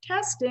we're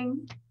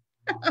testing.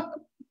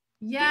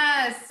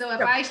 Yes. So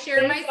if I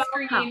share my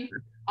screen,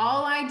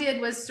 all I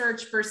did was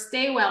search for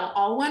Stay Well,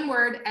 all one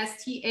word,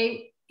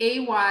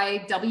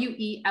 STAAYWELL,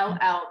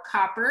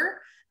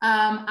 copper,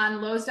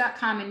 on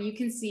Lowe's.com, and you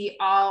can see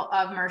all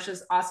of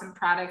Marcia's awesome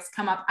products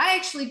come up. I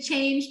actually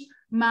changed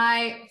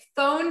my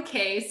phone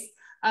case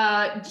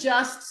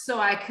just so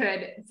I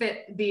could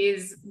fit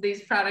these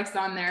products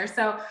on there.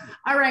 So,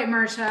 all right,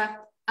 Marcia,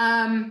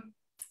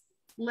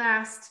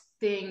 last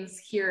things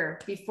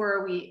here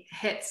before we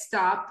hit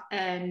stop,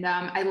 and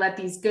I let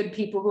these good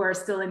people who are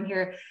still in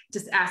here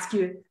just ask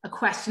you a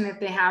question if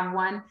they have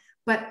one.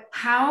 But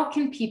how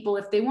can people,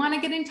 if they want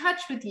to get in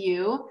touch with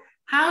you,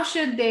 how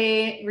should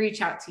they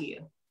reach out to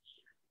you?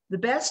 The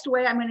best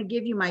way, I'm going to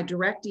give you my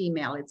direct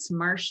email. It's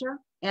Marcia,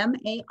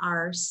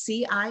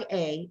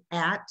 MARCIA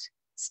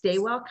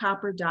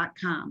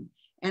 @staywellcopper.com.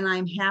 And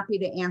I'm happy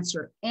to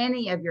answer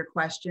any of your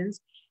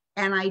questions.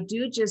 And I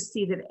do just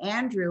see that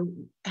Andrew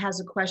has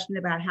a question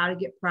about how to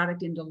get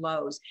product into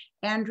Lowe's.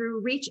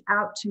 Andrew, reach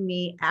out to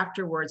me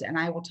afterwards and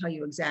I will tell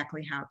you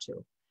exactly how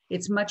to.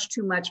 It's much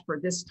too much for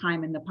this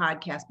time in the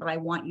podcast, but I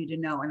want you to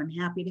know, and I'm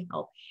happy to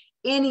help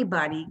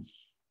anybody.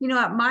 You know,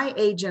 at my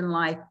age in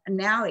life,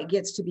 now it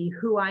gets to be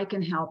who I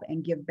can help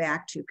and give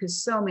back to,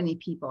 because so many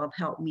people have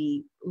helped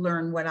me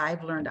learn what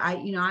I've learned. I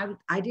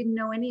didn't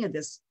know any of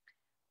this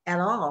at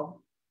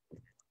all.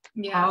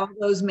 Yeah. All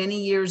those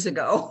many years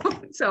ago.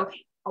 So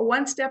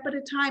one step at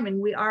a time, and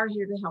we are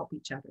here to help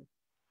each other.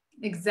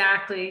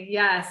 Exactly.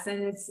 Yes.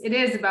 And it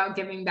is about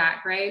giving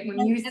back, right?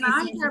 When you see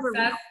I have a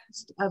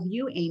request of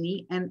you,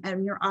 Amy,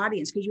 and your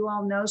audience, because you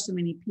all know so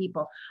many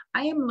people.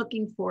 I am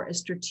looking for a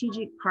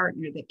strategic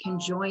partner that can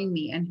join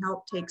me and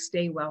help take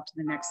Stay Well to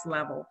the next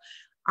level.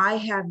 I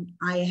have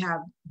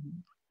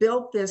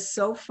built this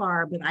so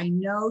far, but I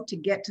know to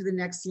get to the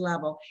next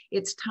level,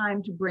 it's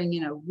time to bring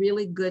in a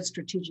really good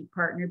strategic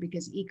partner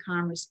because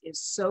e-commerce is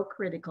so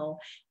critical.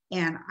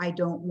 And I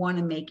don't want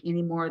to make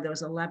any more of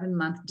those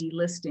 11-month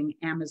delisting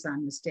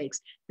Amazon mistakes.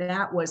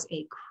 That was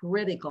a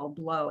critical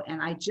blow.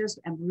 And I just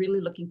am really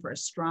looking for a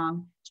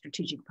strong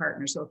strategic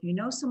partner. So if you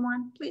know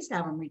someone, please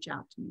have them reach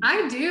out to me.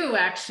 I do,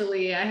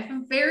 actually. I have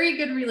a very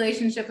good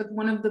relationship with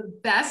one of the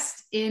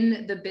best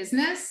in the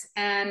business,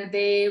 and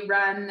they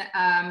run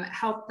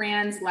health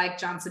brands like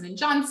Johnson &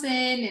 Johnson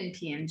and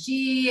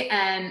P&G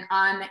and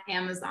on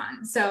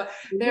Amazon. So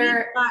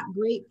we've got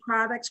great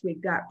products.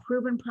 We've got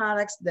proven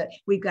products that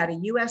we've got a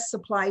US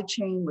supply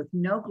chain with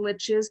no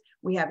glitches.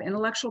 We have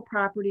intellectual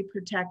property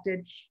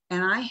protected.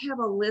 And I have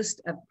a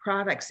list of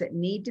products that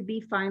need to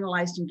be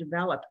finalized and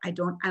developed.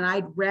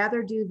 I'd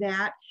rather do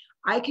that.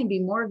 I can be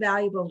more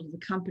valuable to the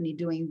company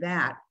doing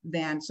that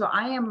so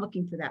I am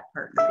looking for that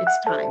partner. It's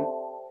time.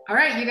 All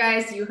right, you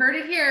guys, you heard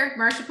it here.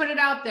 Marcia put it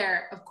out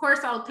there. Of course,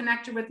 I'll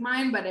connect her with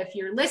mine, but if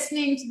you're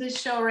listening to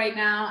this show right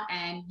now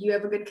and you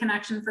have a good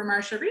connection for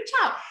Marcia, reach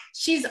out.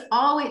 She's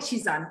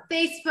on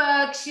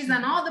Facebook. She's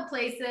on all the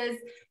places,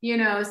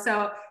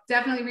 so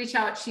definitely reach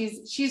out.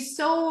 She's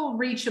so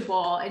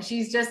reachable, and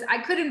I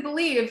couldn't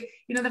believe,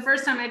 the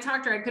first time I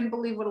talked to her, I couldn't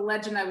believe what a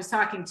legend I was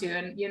talking to.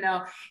 And,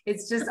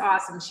 it's just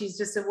awesome. She's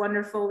just a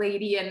wonderful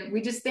lady. And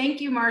we just thank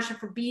you, Marcia,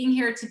 for being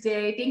here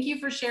today. Thank you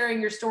for sharing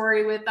your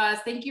story with us.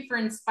 Thank you for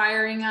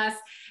inspiring us.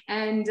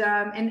 And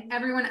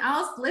everyone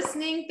else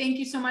listening, thank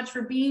you so much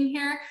for being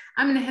here.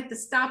 I'm going to hit the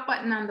stop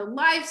button on the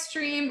live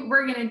stream.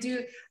 We're going to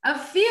do a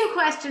few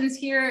questions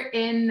here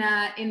in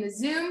the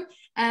Zoom.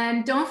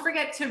 And don't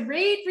forget to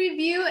rate,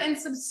 review, and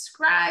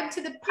subscribe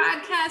to the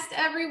podcast,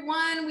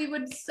 everyone. We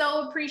would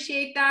so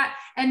appreciate that.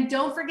 And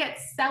don't forget,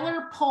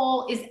 Seller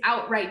Poll is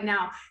out right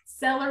now.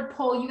 Seller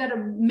Poll, you got to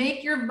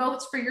make your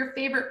votes for your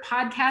favorite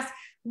podcast.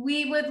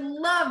 We would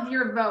love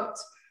your vote.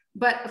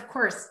 But of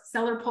course,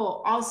 Seller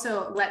Poll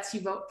also lets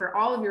you vote for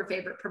all of your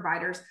favorite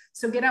providers.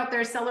 So get out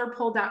there,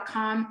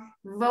 sellerpoll.com,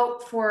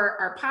 vote for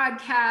our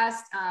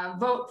podcast,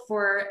 vote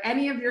for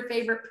any of your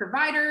favorite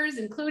providers,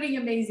 including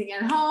Amazing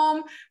at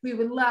Home. We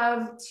would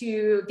love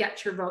to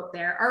get your vote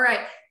there. All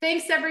right.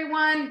 Thanks,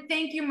 everyone.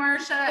 Thank you,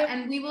 Marcia.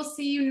 And we will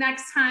see you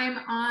next time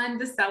on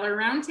the Seller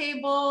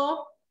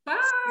Roundtable. Bye.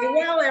 Stay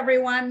well,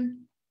 everyone.